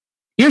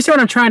 Here's what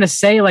I'm trying to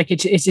say. Like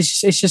it's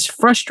just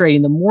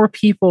frustrating. The more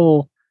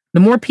people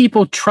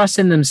trust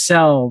in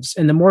themselves,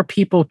 and the more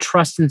people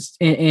trust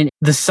in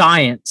the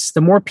science,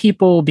 the more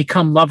people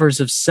become lovers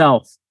of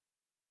self,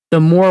 the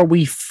more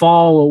we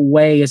fall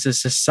away as a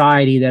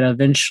society that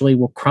eventually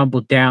will crumble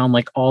down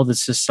like all the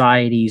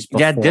societies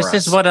before us. This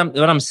is what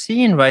I'm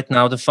seeing right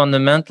now. The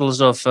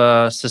fundamentals of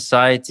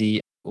society,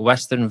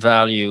 Western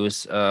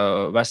values,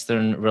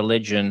 Western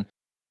religion,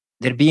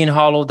 they're being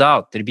hollowed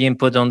out. They're being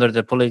put under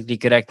the politically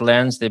correct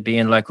lens. They're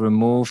being like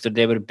removed, or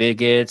they were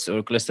bigots,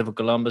 or Christopher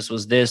Columbus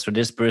was this, or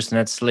this person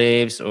had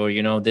slaves, or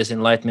this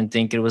Enlightenment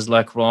thinker was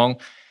like wrong.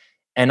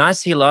 And I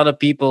see a lot of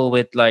people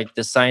with like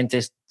the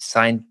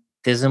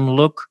scientism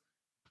look,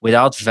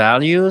 without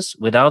values,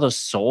 without a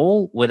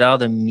soul,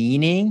 without a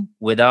meaning,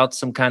 without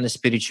some kind of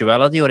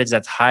spirituality, or it's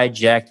that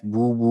hijacked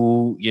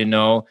woo-woo,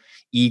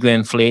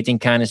 ego-inflating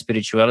kind of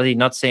spirituality.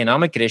 Not saying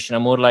I'm a Christian.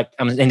 I'm more like,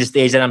 I'm in the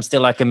stage that I'm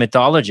still like a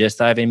mythologist.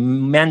 I have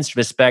immense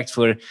respect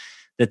for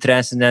the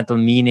transcendental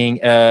meaning,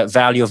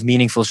 value of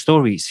meaningful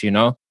stories,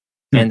 and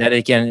that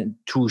it can,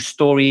 through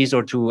stories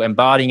or through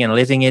embodying and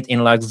living it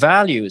in like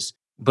values.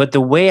 But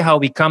the way how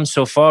we come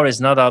so far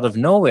is not out of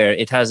nowhere.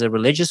 It has a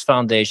religious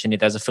foundation.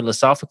 It has a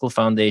philosophical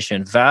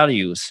foundation,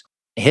 values,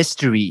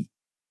 history.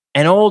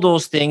 And all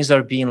those things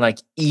are being like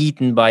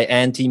eaten by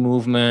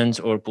anti-movements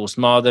or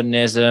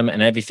postmodernism,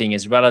 and everything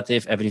is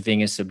relative,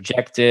 everything is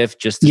subjective,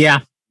 just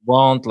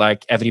want,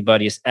 like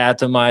everybody is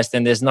atomized,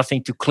 and there's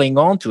nothing to cling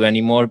on to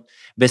anymore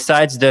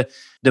besides the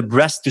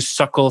breast to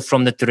suckle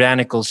from the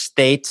tyrannical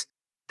state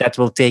that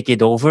will take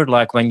it over.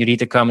 Like when you read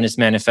the Communist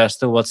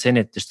Manifesto, what's in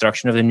it?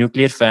 Destruction of the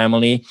nuclear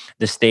family.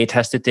 The state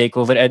has to take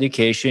over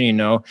education,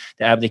 the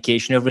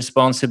abdication of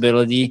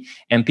responsibility.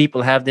 And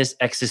people have this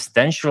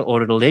existential or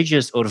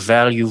religious or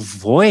value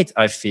void,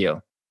 I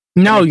feel.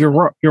 No, you're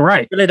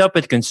right. Fill it up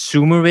with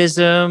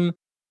consumerism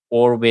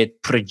or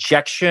with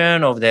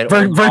projection of their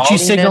own virtue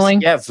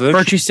signaling. Yeah,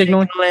 virtue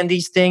signaling and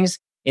these things.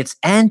 It's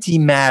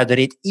antimatter.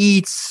 It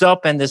eats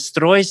up and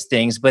destroys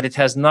things, but it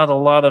has not a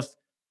lot of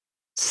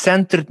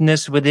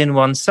centeredness within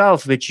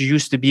oneself, which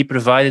used to be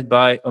provided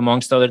by,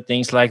 amongst other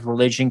things, like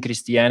religion,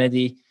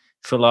 Christianity,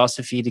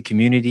 philosophy, the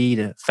community,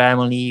 the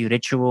family,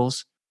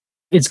 rituals.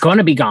 It's going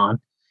to be gone.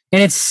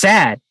 And it's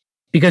sad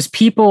because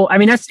people, I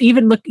mean, that's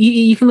even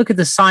you can look at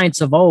the science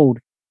of old.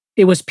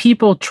 It was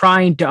people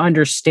trying to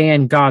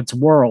understand God's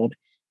world.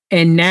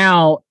 And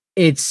now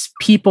it's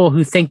people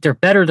who think they're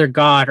better than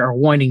God are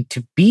wanting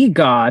to be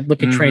God.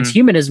 Look at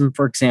transhumanism,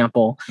 for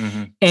example.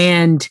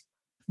 And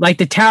like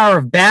the Tower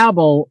of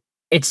Babel,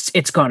 it's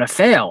going to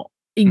fail.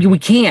 We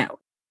can't.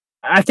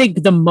 I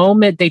think the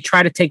moment they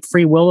try to take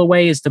free will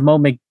away is the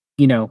moment,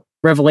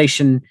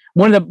 Revelation,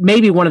 one of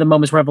the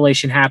moments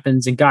Revelation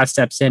happens and God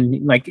steps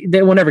in. Like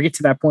they will never get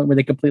to that point where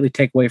they completely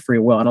take away free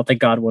will. I don't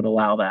think God would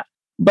allow that.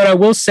 But I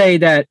will say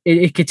that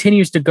it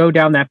continues to go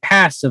down that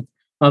path of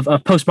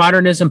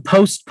postmodernism,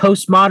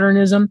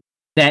 postmodernism,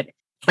 that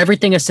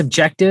everything is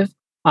subjective,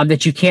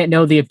 that you can't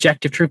know the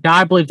objective truth. Now,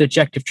 I believe the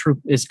objective truth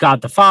is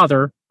God the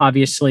Father,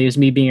 obviously, as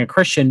me being a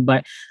Christian,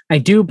 but I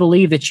do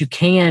believe that you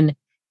can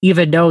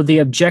even know the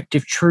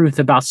objective truth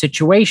about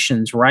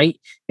situations, right?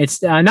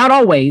 It's not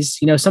always,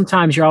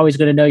 sometimes you're always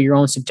going to know your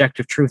own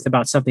subjective truth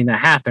about something that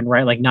happened,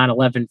 right? Like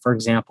 9/11, for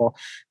example.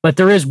 But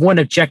there is one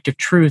objective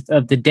truth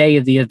of the day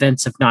of the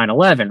events of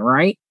 9/11,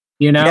 right?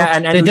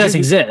 And it does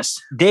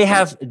exist. They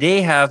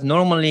have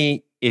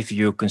normally, if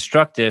you're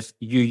constructive,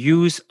 you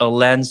use a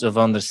lens of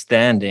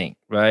understanding,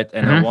 right?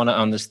 And I want to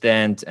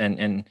understand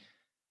and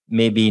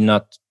maybe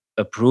not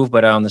approve,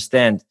 but I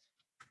understand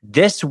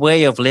this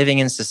way of living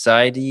in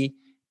society.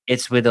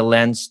 It's with a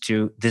lens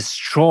to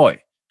destroy,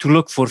 to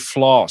look for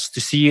flaws,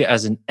 to see you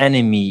as an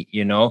enemy,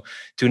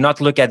 to not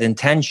look at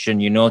intention,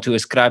 to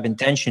ascribe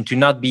intention, to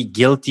not be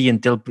guilty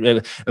until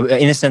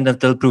innocent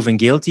until proven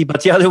guilty,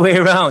 but the other way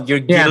around. You're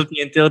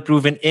guilty until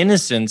proven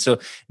innocent. So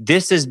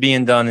this is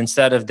being done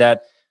instead of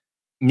that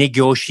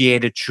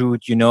negotiated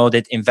truth,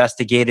 that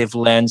investigative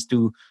lens,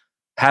 to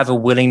have a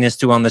willingness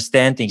to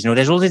understand things.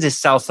 There's always this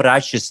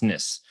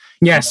self-righteousness.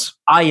 Yes.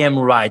 I am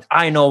right.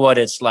 I know what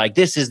it's like.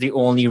 This is the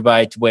only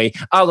right way.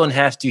 I don't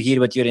have to hear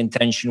what your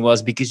intention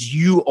was because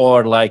you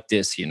are like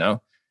this,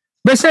 But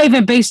it's not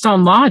even based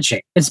on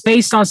logic. It's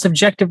based on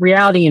subjective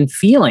reality and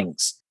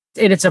feelings.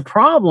 And it's a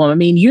problem. I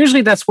mean,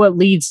 usually that's what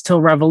leads to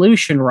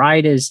revolution,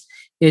 right? Is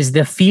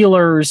the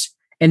feelers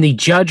and the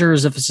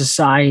judgers of a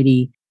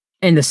society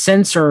and the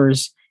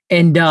censors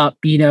end up,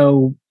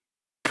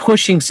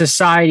 pushing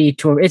society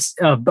to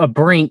a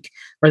brink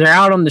or they're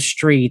out on the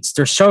streets,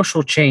 there's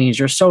social change,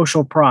 there's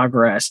social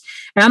progress.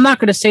 And I'm not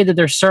going to say that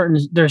there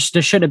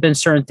should have been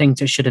certain things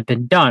that should have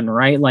been done,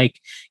 right? Like,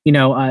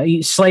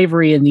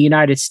 slavery in the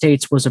United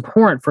States was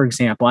abhorrent, for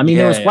example. I mean,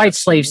 there was white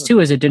slaves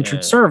too as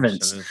indentured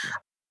servants. Absolutely.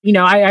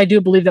 I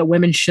do believe that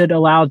women should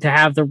allowed to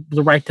have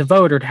the right to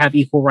vote or to have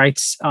equal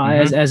rights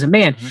as a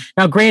man. Mm-hmm.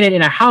 Now, granted,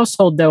 in a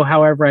household, though,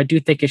 however, I do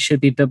think it should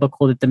be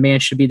biblical that the man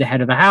should be the head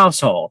of the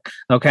household.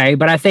 Okay.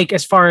 But I think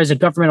as far as a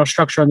governmental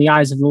structure in the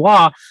eyes of the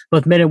law,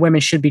 both men and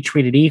women should be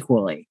treated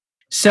equally.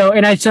 So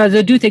I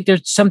do think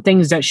there's some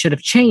things that should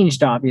have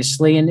changed,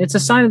 obviously, and it's a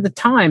sign of the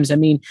times. I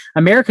mean,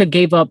 America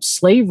gave up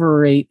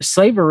slavery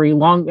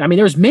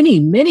there's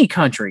many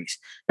countries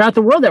throughout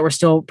the world that were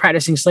still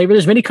practicing slavery.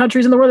 There's many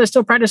countries in the world that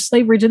still practice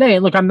slavery today.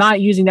 And look, I'm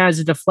not using that as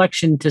a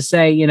deflection to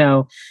say,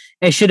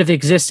 it should have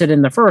existed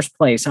in the first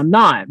place. I'm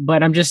not,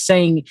 but I'm just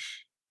saying,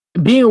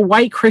 being a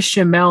white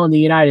Christian male in the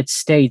United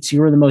States,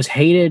 you are the most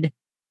hated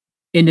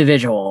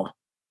individual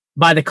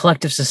by the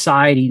collective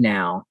society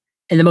now,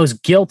 and the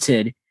most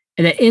guilted.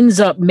 And it ends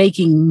up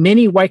making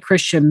many white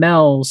Christian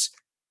males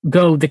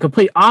go the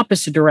complete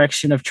opposite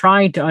direction of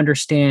trying to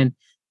understand,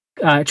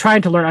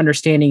 trying to learn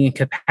understanding and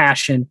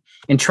compassion,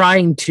 and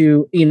trying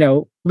to,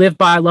 live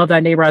by love thy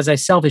neighbor as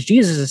thyself, as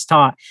Jesus has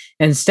taught.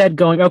 Instead,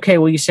 going, okay,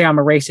 well, you say I'm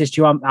a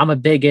racist, I'm a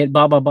bigot,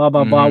 blah blah blah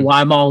blah blah. Well,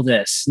 I'm all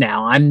this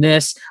now. I'm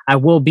this. I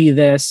will be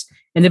this,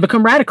 and they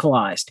become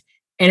radicalized,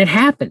 and it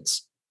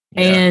happens.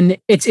 Yeah. And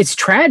it's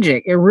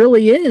tragic. It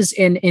really is.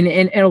 And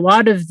a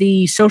lot of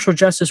the social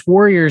justice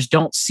warriors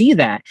don't see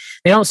that.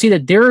 They don't see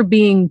that they're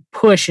being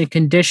pushed and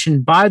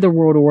conditioned by the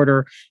world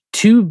order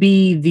to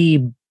be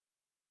the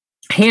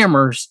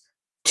hammers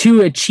to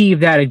achieve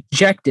that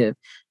objective,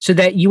 so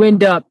that you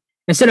end up,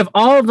 instead of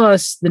all of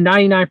us, the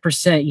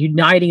 99%,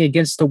 uniting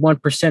against the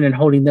 1% and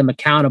holding them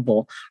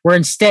accountable, we're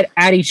instead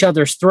at each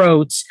other's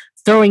throats,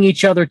 throwing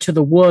each other to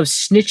the wolves,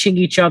 snitching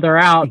each other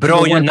out.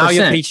 Bro, now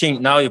you're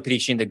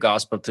preaching the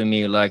gospel to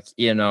me.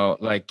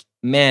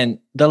 Man,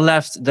 the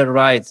left, the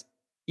right,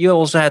 you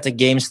also had the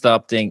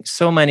GameStop thing.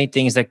 So many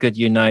things that could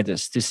unite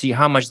us, to see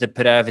how much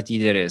depravity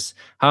there is,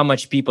 how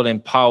much people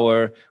in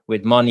power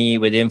with money,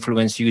 with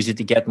influence, use it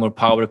to get more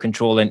power,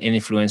 control, and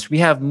influence. We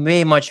have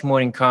way much more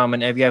in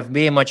common, and we have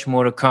way much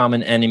more a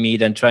common enemy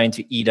than trying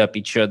to eat up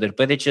each other.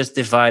 But it's just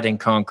divide and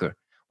conquer.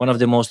 One of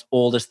the most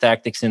oldest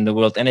tactics in the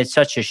world. And it's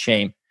such a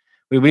shame.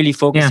 We're really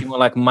focusing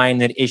on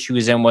minor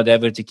issues and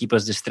whatever to keep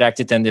us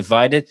distracted and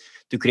divided,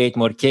 to create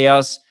more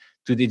chaos,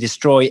 to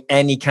destroy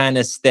any kind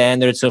of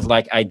standards of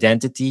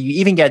identity.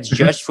 You even get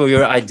judged for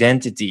your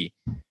identity.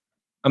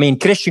 I mean,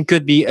 Christian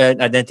could be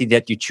an identity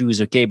that you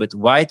choose, okay, but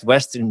white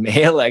Western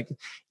male,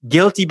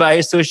 guilty by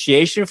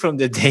association from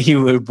the day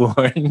you were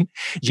born,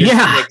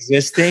 just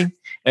existing.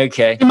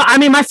 Okay. I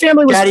mean, my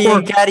family was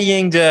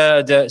carrying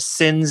the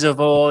sins of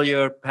all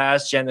your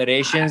past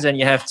generations, and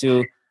you have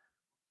to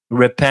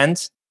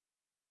repent.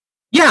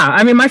 Yeah,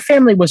 I mean, my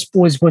family was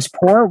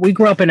poor. We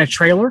grew up in a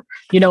trailer,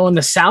 in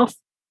the South,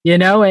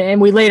 and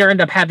we later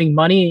ended up having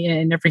money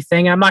and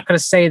everything. I'm not going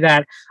to say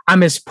that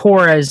I'm as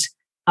poor as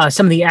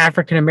some of the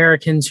African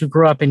Americans who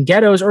grew up in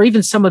ghettos, or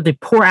even some of the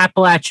poor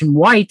Appalachian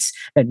whites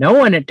that no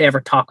one had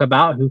ever talk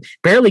about, who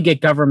barely get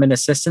government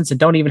assistance and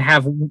don't even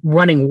have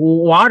running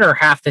water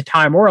half the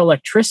time or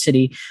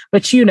electricity.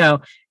 But,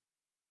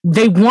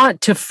 they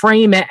want to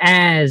frame it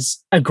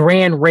as a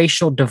grand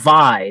racial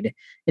divide.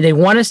 They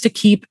want us to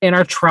keep in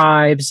our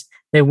tribes.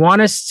 They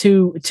want us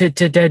to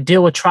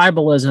deal with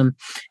tribalism,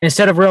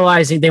 instead of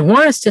realizing they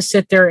want us to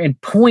sit there and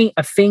point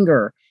a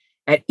finger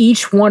at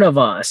each one of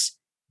us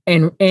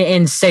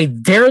and say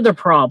they're the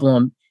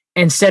problem,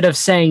 instead of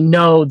saying,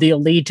 no, the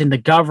elite and the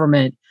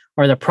government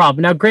are the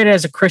problem. Now, granted,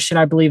 as a Christian,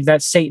 I believe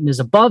that Satan is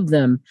above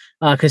them,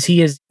 because he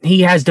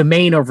has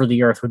domain over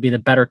the earth, would be the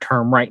better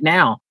term right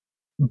now.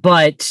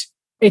 But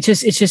it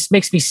just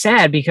makes me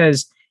sad,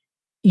 because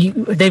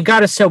they've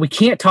got us so we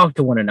can't talk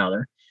to one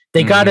another.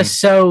 They got us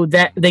so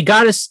that they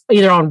got us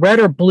either on red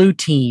or blue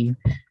team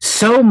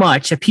so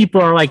much that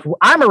people are like,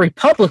 I'm a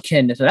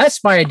Republican, so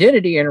that's my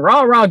identity, and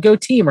rah, rah, go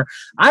team. Or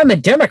I'm a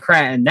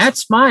Democrat, and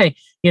that's my,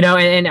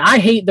 and I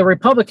hate the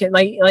Republican.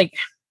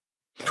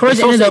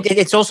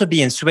 It's also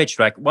being switched,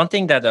 right? One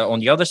thing that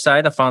on the other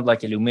side I found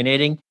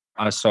illuminating,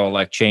 I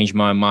saw change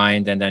my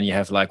mind, and then you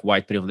have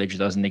white privilege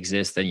doesn't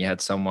exist, and you had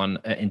someone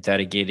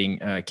interrogating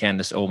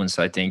Candace Owens,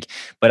 I think.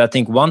 But I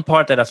think one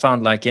part that I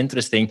found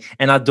interesting,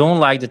 and I don't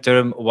like the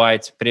term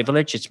white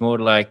privilege, it's more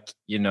black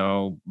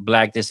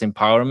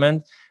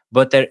disempowerment.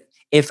 But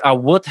if I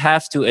would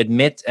have to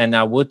admit, and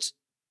I would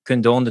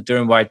condone the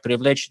term white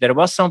privilege, there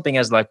was something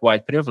as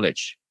white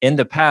privilege in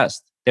the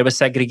past. There was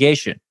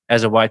segregation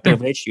as a white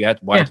privilege. You had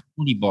white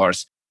only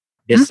bars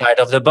this side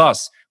of the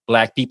bus.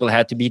 black people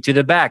had to be to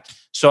the back.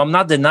 So I'm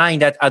not denying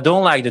that. I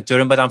don't like the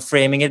term, but I'm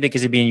framing it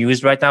because it's being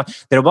used right now.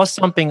 There was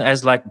something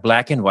as like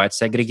black and white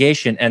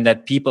segregation, and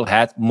that people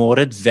had more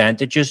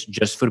advantages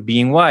just for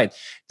being white.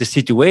 The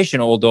situation,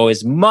 although,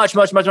 is much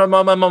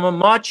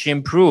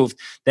improved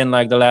than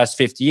like the last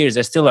 50 years.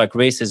 There's still like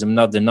racism,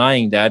 not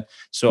denying that.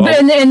 So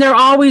and there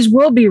always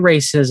will be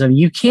racism.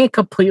 You can't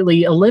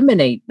completely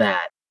eliminate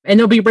that. And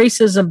there'll be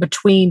racism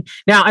between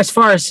now, as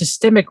far as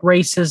systemic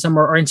racism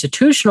or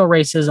institutional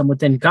racism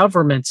within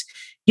governments.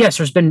 Yes,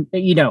 there's been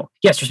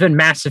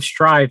massive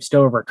strides to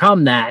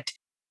overcome that.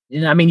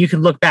 I mean, you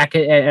can look back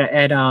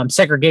at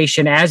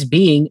segregation as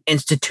being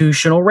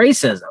institutional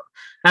racism.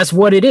 That's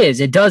what it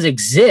is. It does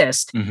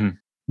exist,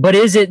 but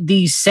is it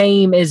the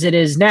same as it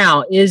is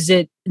now? Is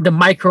it the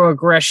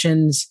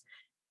microaggressions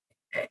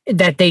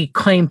that they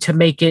claim to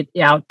make it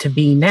out to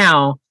be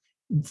now?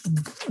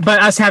 But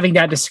us having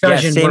that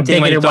discussion, same we're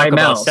thing when you bigoted talk white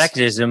about males.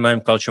 sexism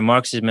and cultural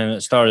Marxism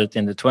started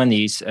in the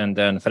 20s, and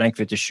then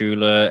Frankfurter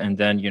Schule, and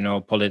then,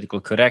 political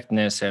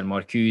correctness and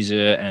Marcuse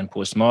and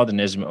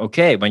postmodernism.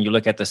 Okay, when you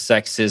look at the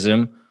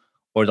sexism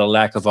or the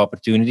lack of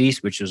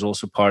opportunities, which is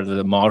also part of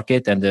the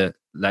market, and the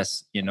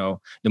less, the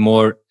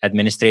more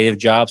administrative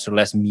jobs or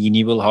less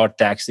menial, hard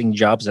taxing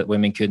jobs that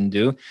women couldn't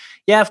do.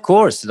 Yeah, of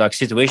course, like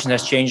situation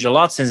has changed a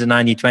lot since the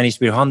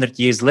 1920s. We're 100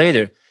 years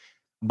later.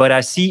 But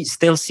I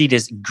still see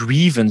this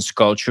grievance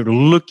culture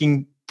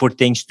looking for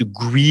things to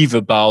grieve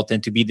about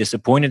and to be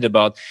disappointed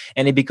about.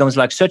 And it becomes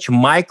like such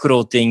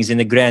micro things in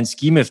the grand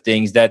scheme of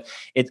things that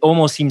it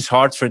almost seems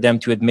hard for them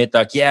to admit,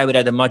 like, yeah, we're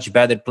at a much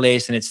better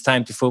place and it's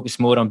time to focus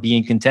more on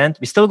being content.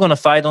 We're still going to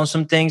fight on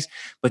some things,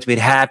 but we're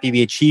happy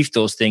we achieved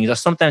those things. I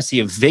sometimes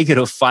see a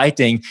vigor of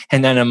fighting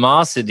and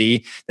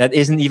animosity that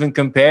isn't even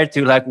compared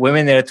to like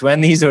women in their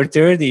 20s or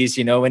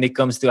 30s, when it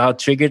comes to how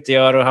triggered they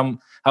are or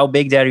how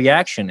big their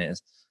reaction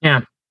is.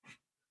 Yeah.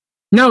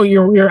 No,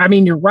 you're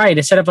right.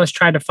 Instead of us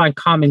trying to find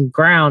common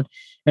ground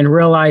and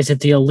realize that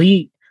the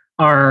elite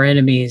are our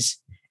enemies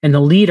and the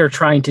elite are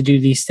trying to do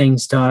these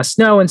things to us.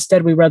 No,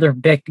 instead we rather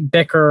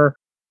bicker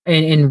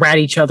and rat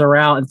each other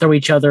out and throw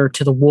each other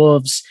to the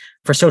wolves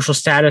for social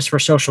status, for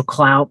social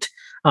clout,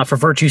 for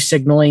virtue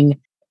signaling.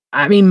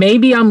 I mean,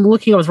 maybe I'm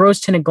looking with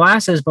rose-tinted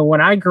glasses, but when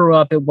I grew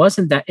up, it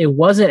wasn't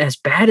as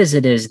bad as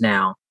it is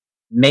now.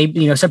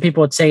 Maybe, some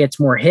people would say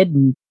it's more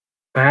hidden.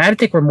 But I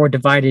think we're more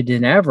divided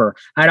than ever.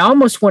 I'd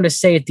almost want to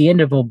say at the end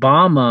of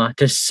Obama,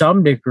 to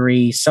some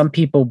degree, some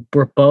people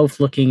were both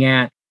looking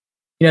at,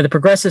 some of the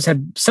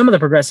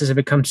progressives have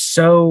become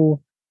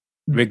so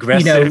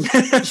regressive.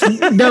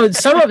 No,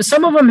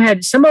 some of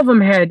them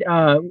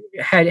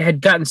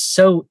had gotten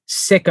so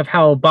sick of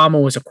how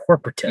Obama was a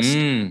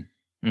corporatist.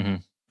 And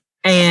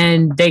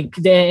and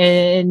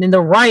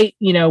the right,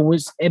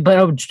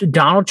 but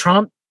Donald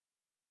Trump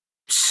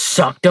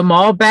sucked them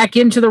all back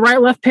into the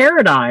right-left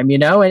paradigm,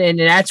 and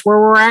that's where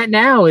we're at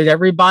now. Is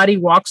everybody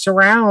walks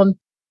around,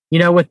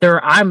 with their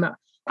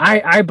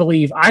I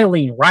believe I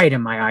lean right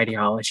in my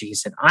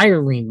ideologies and I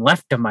lean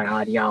left in my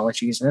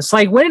ideologies, and it's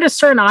like, when did a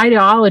certain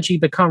ideology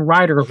become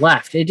right or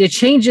left? It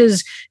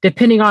changes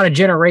depending on a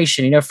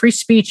generation. Free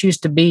speech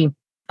used to be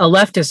a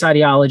leftist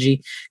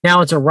ideology. Now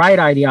it's a right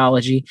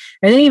ideology.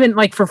 And then even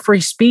like for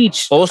free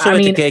speach. Also,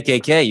 the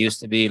KKK used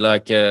to be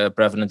like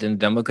prevalent in the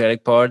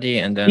Democratic Party,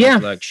 and then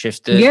it like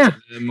shifted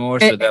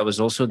more. So that was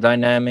also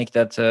dynamic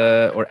that,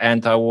 or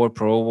anti-war,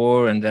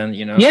 pro-war, and then,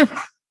 Yeah.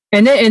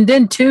 And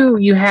then too,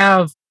 you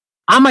have,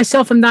 I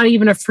myself am not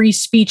even a free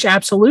speech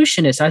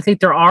absolutionist. I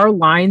think there are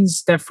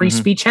lines that free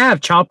speech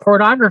have. Child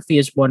pornography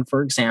is one,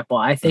 for example.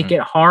 I think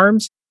it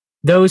harms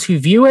those who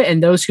view it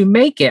and those who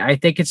make it. I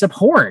think it's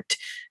abhorrent.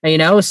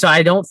 So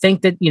I don't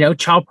think that,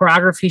 child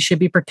pornography should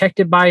be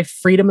protected by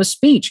freedom of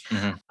speech.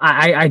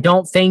 I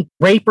don't think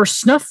rape or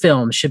snuff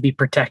films should be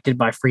protected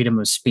by freedom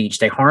of speech.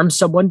 They harm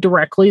someone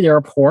directly. They're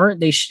abhorrent.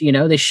 They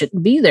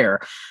shouldn't be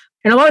there.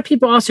 And a lot of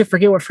people also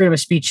forget what freedom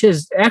of speech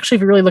is. Actually,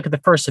 if you really look at the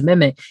First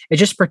Amendment, it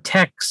just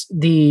protects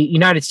the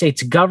United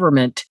States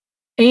government,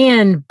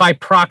 and by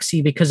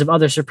proxy, because of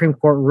other Supreme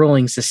Court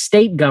rulings, the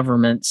state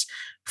governments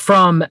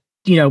from,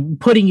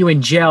 putting you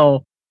in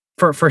jail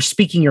for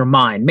speaking your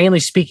mind,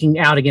 mainly speaking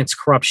out against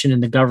corruption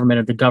in the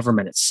government or the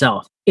government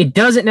itself. It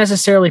doesn't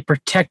necessarily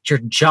protect your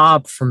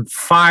job from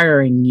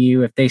firing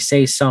you if they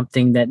say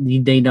something that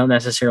they don't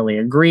necessarily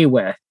agree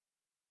with.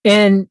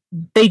 And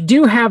they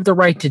do have the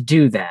right to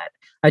do that.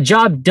 A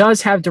job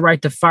does have the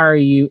right to fire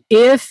you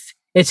if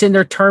it's in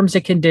their terms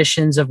and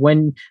conditions of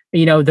when,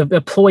 the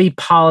employee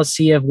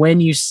policy of when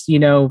you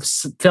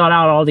fill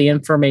out all the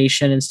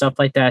information and stuff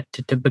like that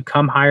to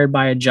become hired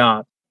by a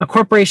job. A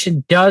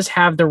corporation does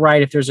have the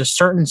right, if there's a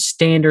certain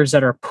standards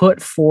that are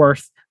put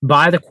forth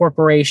by the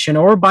corporation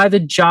or by the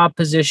job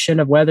position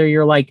of whether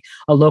you're like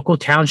a local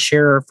town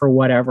sheriff or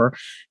whatever,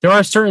 there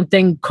are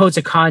certain codes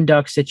of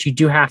conduct that you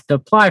do have to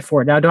apply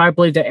for. Now, do I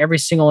believe that every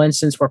single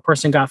instance where a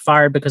person got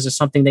fired because of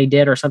something they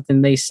did or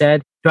something they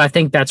said, do I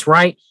think that's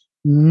right?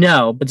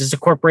 No, but does the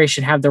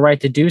corporation have the right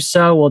to do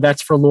so? Well,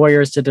 that's for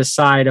lawyers to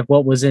decide of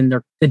what was in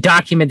the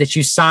document that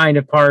you signed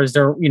as far as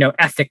their,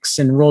 ethics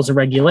and rules and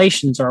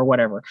regulations or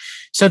whatever.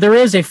 So there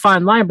is a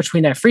fine line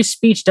between that. Free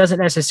speech doesn't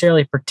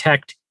necessarily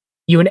protect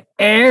you in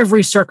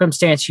every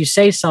circumstance you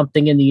say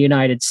something in the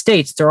United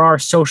States. There are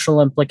social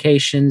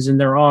implications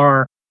and there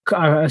are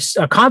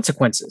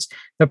consequences.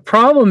 The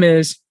problem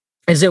is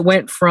it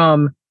went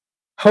from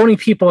holding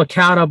people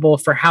accountable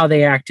for how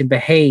they act and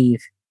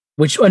behave,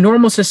 which a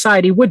normal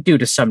society would do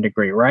to some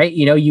degree, right?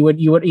 You would,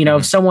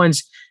 if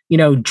someone's,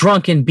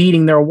 drunk and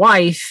beating their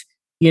wife,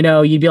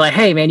 you'd be like,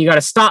 hey man, you got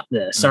to stop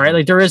this. All right.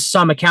 Like there is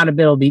some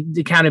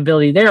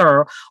accountability there.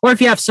 Or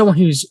if you have someone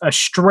who's a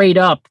straight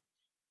up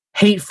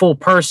hateful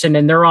person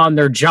and they're on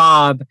their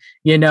job,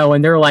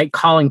 and they're like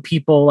calling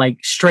people like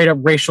straight up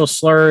racial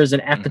slurs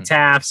and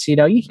epitaphs,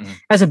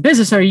 as a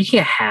business owner, you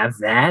can't have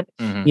that,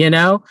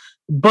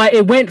 but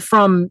it went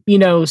from,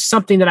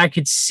 something that I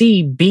could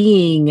see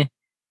being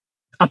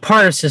a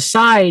part of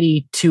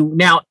society to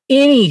now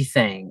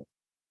anything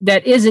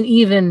that isn't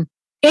even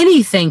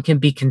anything can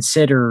be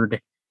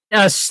considered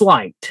a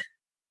slight.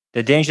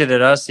 The danger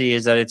that I see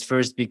is that it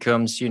first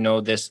becomes,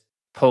 this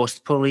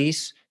post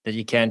police that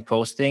you can't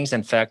post things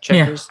and fact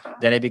checkers. Yeah.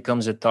 Then it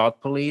becomes a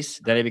thought police.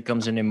 Then it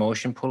becomes an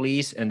emotion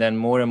police. And then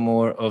more and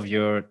more of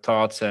your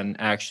thoughts and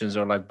actions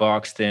are like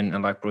boxed in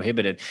and like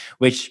prohibited,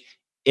 which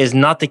is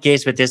not the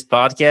case with this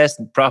podcast.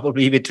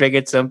 Probably we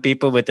triggered some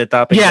people with the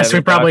topic. Yes,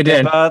 we probably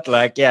did.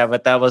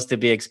 But that was to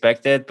be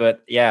expected.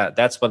 But yeah,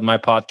 that's what my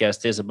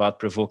podcast is about,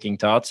 provoking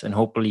thoughts. And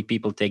hopefully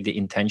people take the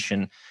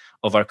intention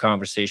of our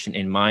conversation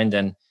in mind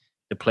and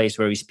the place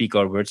where we speak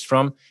our words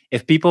from.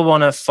 If people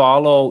want to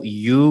follow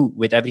you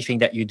with everything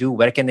that you do,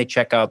 where can they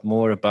check out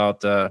more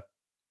about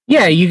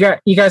Yeah, you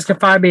guys can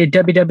find me at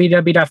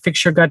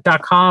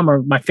www.fixyourgut.com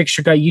or my Fix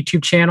Your Gut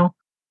YouTube channel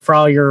for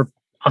all your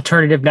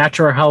alternative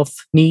natural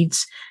health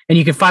needs. And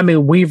you can find me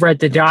We've Read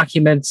the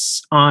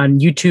Documents on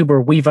YouTube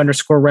or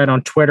We've_read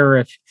on Twitter.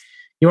 If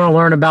you want to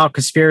learn about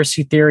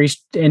conspiracy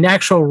theories and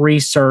actual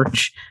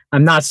research,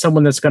 I'm not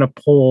someone that's going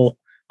to pull,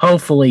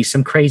 hopefully,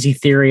 some crazy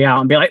theory out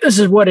and be like, this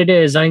is what it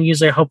is. I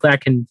usually hope that I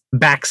can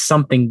back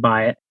something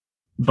by it.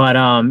 But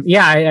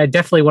I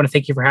definitely want to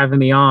thank you for having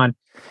me on.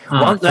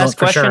 One last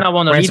question I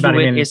want to leave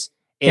you with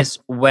is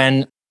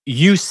when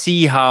you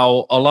see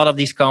how a lot of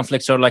these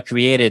conflicts are like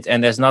created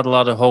and there's not a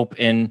lot of hope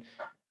in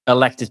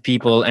elected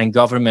people and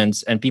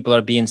governments, and people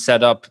are being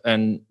set up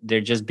and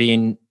they're just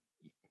being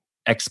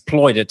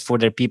exploited for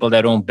their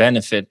own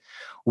benefit.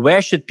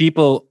 Where should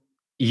people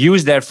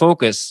use their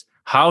focus?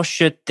 How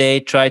should they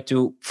try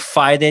to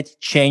fight it,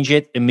 change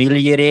it,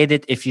 ameliorate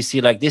it? If you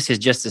see like this is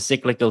just a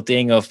cyclical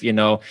thing of,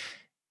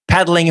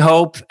 peddling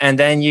hope, and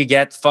then you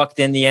get fucked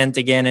in the end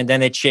again, and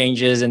then it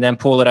changes, and then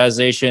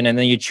polarization, and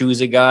then you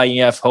choose a guy, and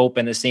you have hope,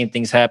 and the same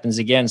things happens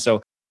again.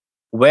 So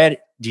where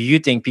do you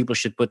think people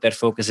should put their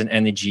focus and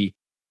energy?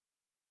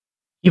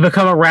 You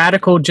become a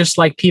radical just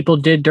like people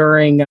did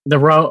during the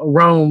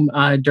Rome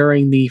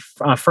during the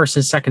first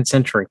and second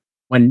century,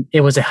 when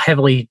it was a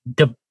heavily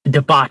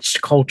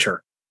debauched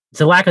culture.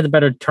 For lack of the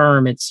better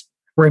term, it's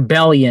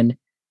rebellion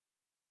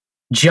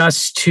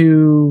just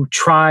to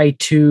try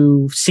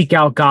to seek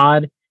out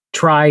God,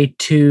 try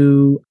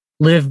to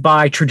live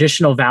by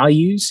traditional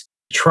values,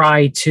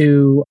 try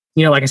to,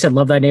 like I said,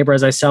 love thy neighbor as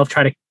thyself,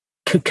 try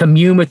to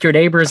commune with your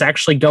neighbors,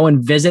 actually go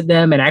and visit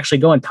them and actually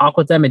go and talk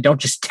with them, and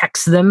don't just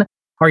text them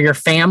or your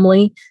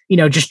family.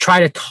 Just try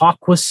to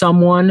talk with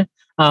someone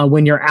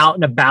when you're out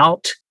and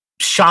about.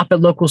 Shop at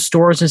local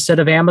stores instead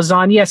of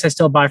Amazon. Yes, I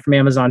still buy from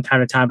Amazon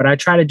time to time, but I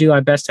try to do my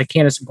best I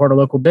can to support our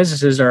local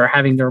businesses that are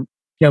having their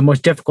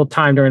most difficult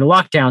time during the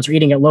lockdowns, or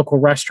eating at local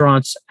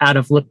restaurants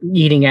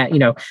eating at,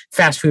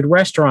 fast food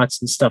restaurants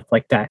and stuff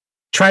like that.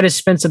 Try to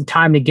spend some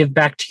time to give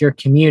back to your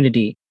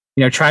community.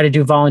 Try to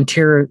do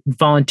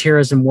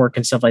volunteerism work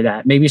and stuff like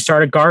that. Maybe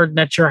start a garden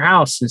at your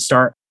house and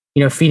start,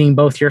 feeding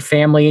both your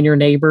family and your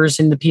neighbors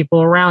and the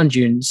people around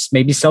you, and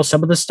maybe sell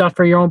some of the stuff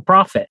for your own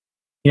profit.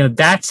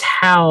 That's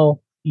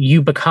how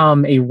you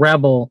become a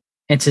rebel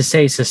in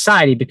today's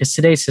society, because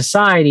today's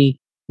society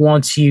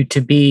wants you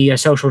to be a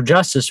social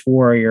justice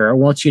warrior. It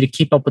wants you to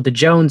keep up with the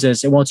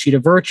Joneses. It wants you to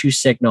virtue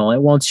signal.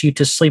 It wants you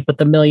to sleep with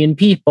 1 million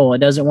people. It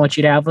doesn't want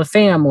you to have a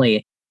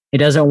family. It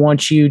doesn't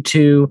want you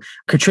to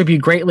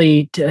contribute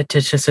greatly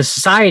to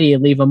society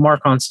and leave a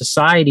mark on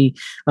society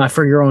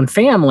for your own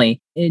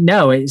family.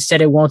 No,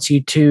 instead it wants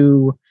you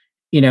to,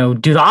 do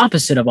the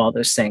opposite of all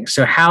those things.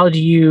 So how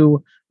do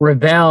you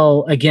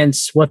rebel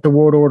against what the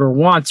world order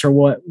wants, or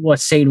what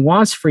Satan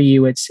wants for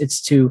you? It's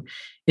to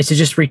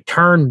just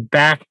return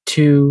back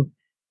to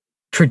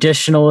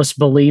traditionalist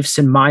beliefs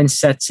and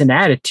mindsets and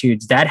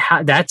attitudes.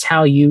 That's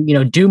how you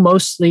do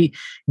most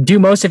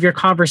of your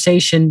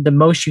conversation the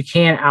most you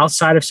can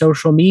outside of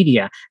social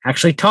media.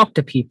 Actually talk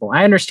to people.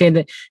 I understand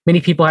that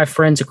many people have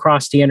friends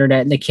across the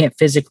internet and they can't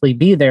physically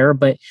be there,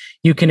 but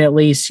you can at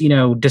least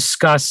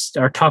discuss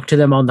or talk to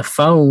them on the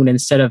phone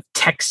instead of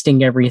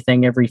texting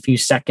everything every few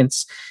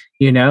seconds.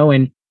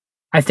 And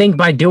I think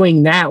by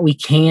doing that we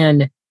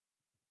can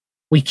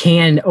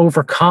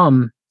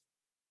overcome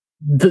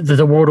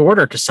the world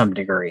order to some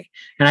degree.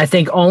 And I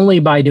think only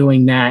by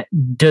doing that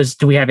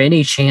do we have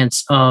any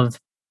chance of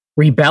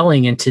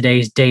rebelling in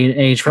today's day and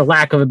age, for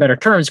lack of a better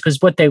terms, because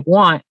what they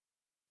want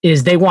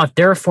is they want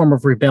their form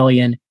of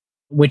rebellion,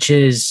 which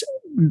is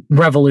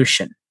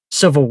revolution,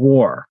 civil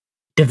war,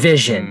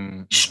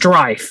 division,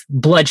 strife,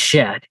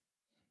 bloodshed,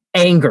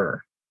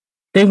 anger.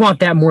 They want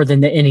that more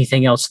than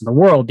anything else in the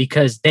world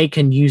because they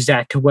can use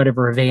that to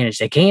whatever advantage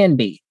they can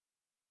be.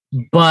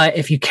 But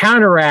if you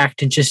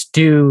counteract and just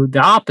do the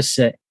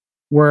opposite,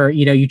 where,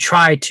 you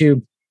try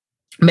to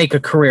make a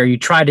career, you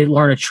try to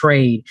learn a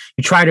trade,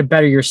 you try to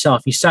better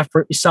yourself, you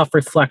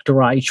self-reflect a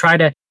lot, you try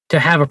to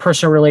have a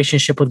personal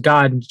relationship with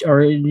God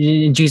or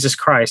in Jesus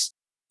Christ,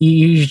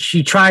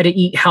 you try to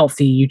eat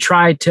healthy, you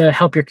try to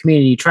help your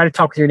community, you try to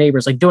talk with your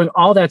neighbors, like doing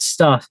all that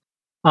stuff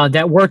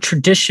that were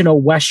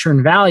traditional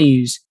Western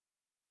values.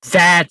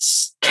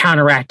 That's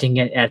counteracting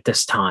it at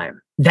this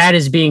time. That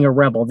is being a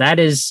rebel. That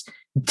is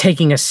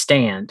taking a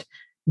stand.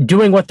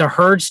 Doing what the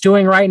herd's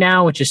doing right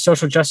now, which is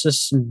social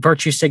justice and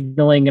virtue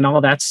signaling and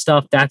all that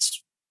stuff,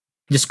 that's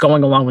just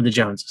going along with the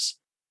Joneses.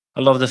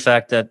 I love the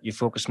fact that you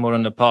focus more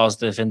on the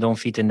positive and don't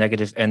feed the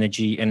negative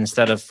energy. And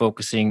instead of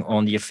focusing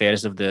on the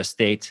affairs of the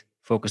state,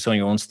 focus on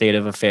your own state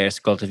of affairs,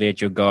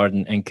 cultivate your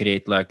garden, and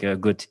create like a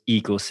good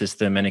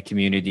ecosystem and a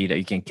community that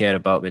you can care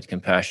about with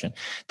compassion.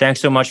 Thanks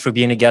so much for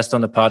being a guest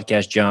on the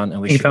podcast, John, and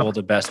wish you all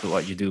the best with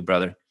what you do,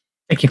 brother.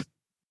 Thank you.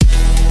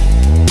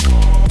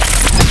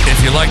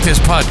 If you like this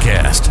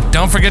podcast,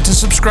 don't forget to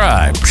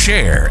subscribe,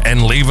 share,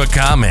 and leave a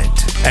comment.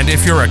 And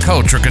if you're a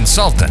coach or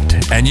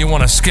consultant and you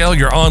want to scale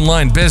your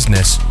online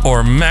business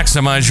or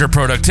maximize your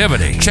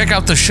productivity, check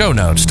out the show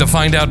notes to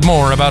find out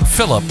more about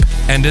Philip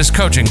and his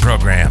coaching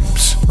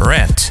programs.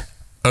 Rent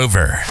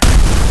over.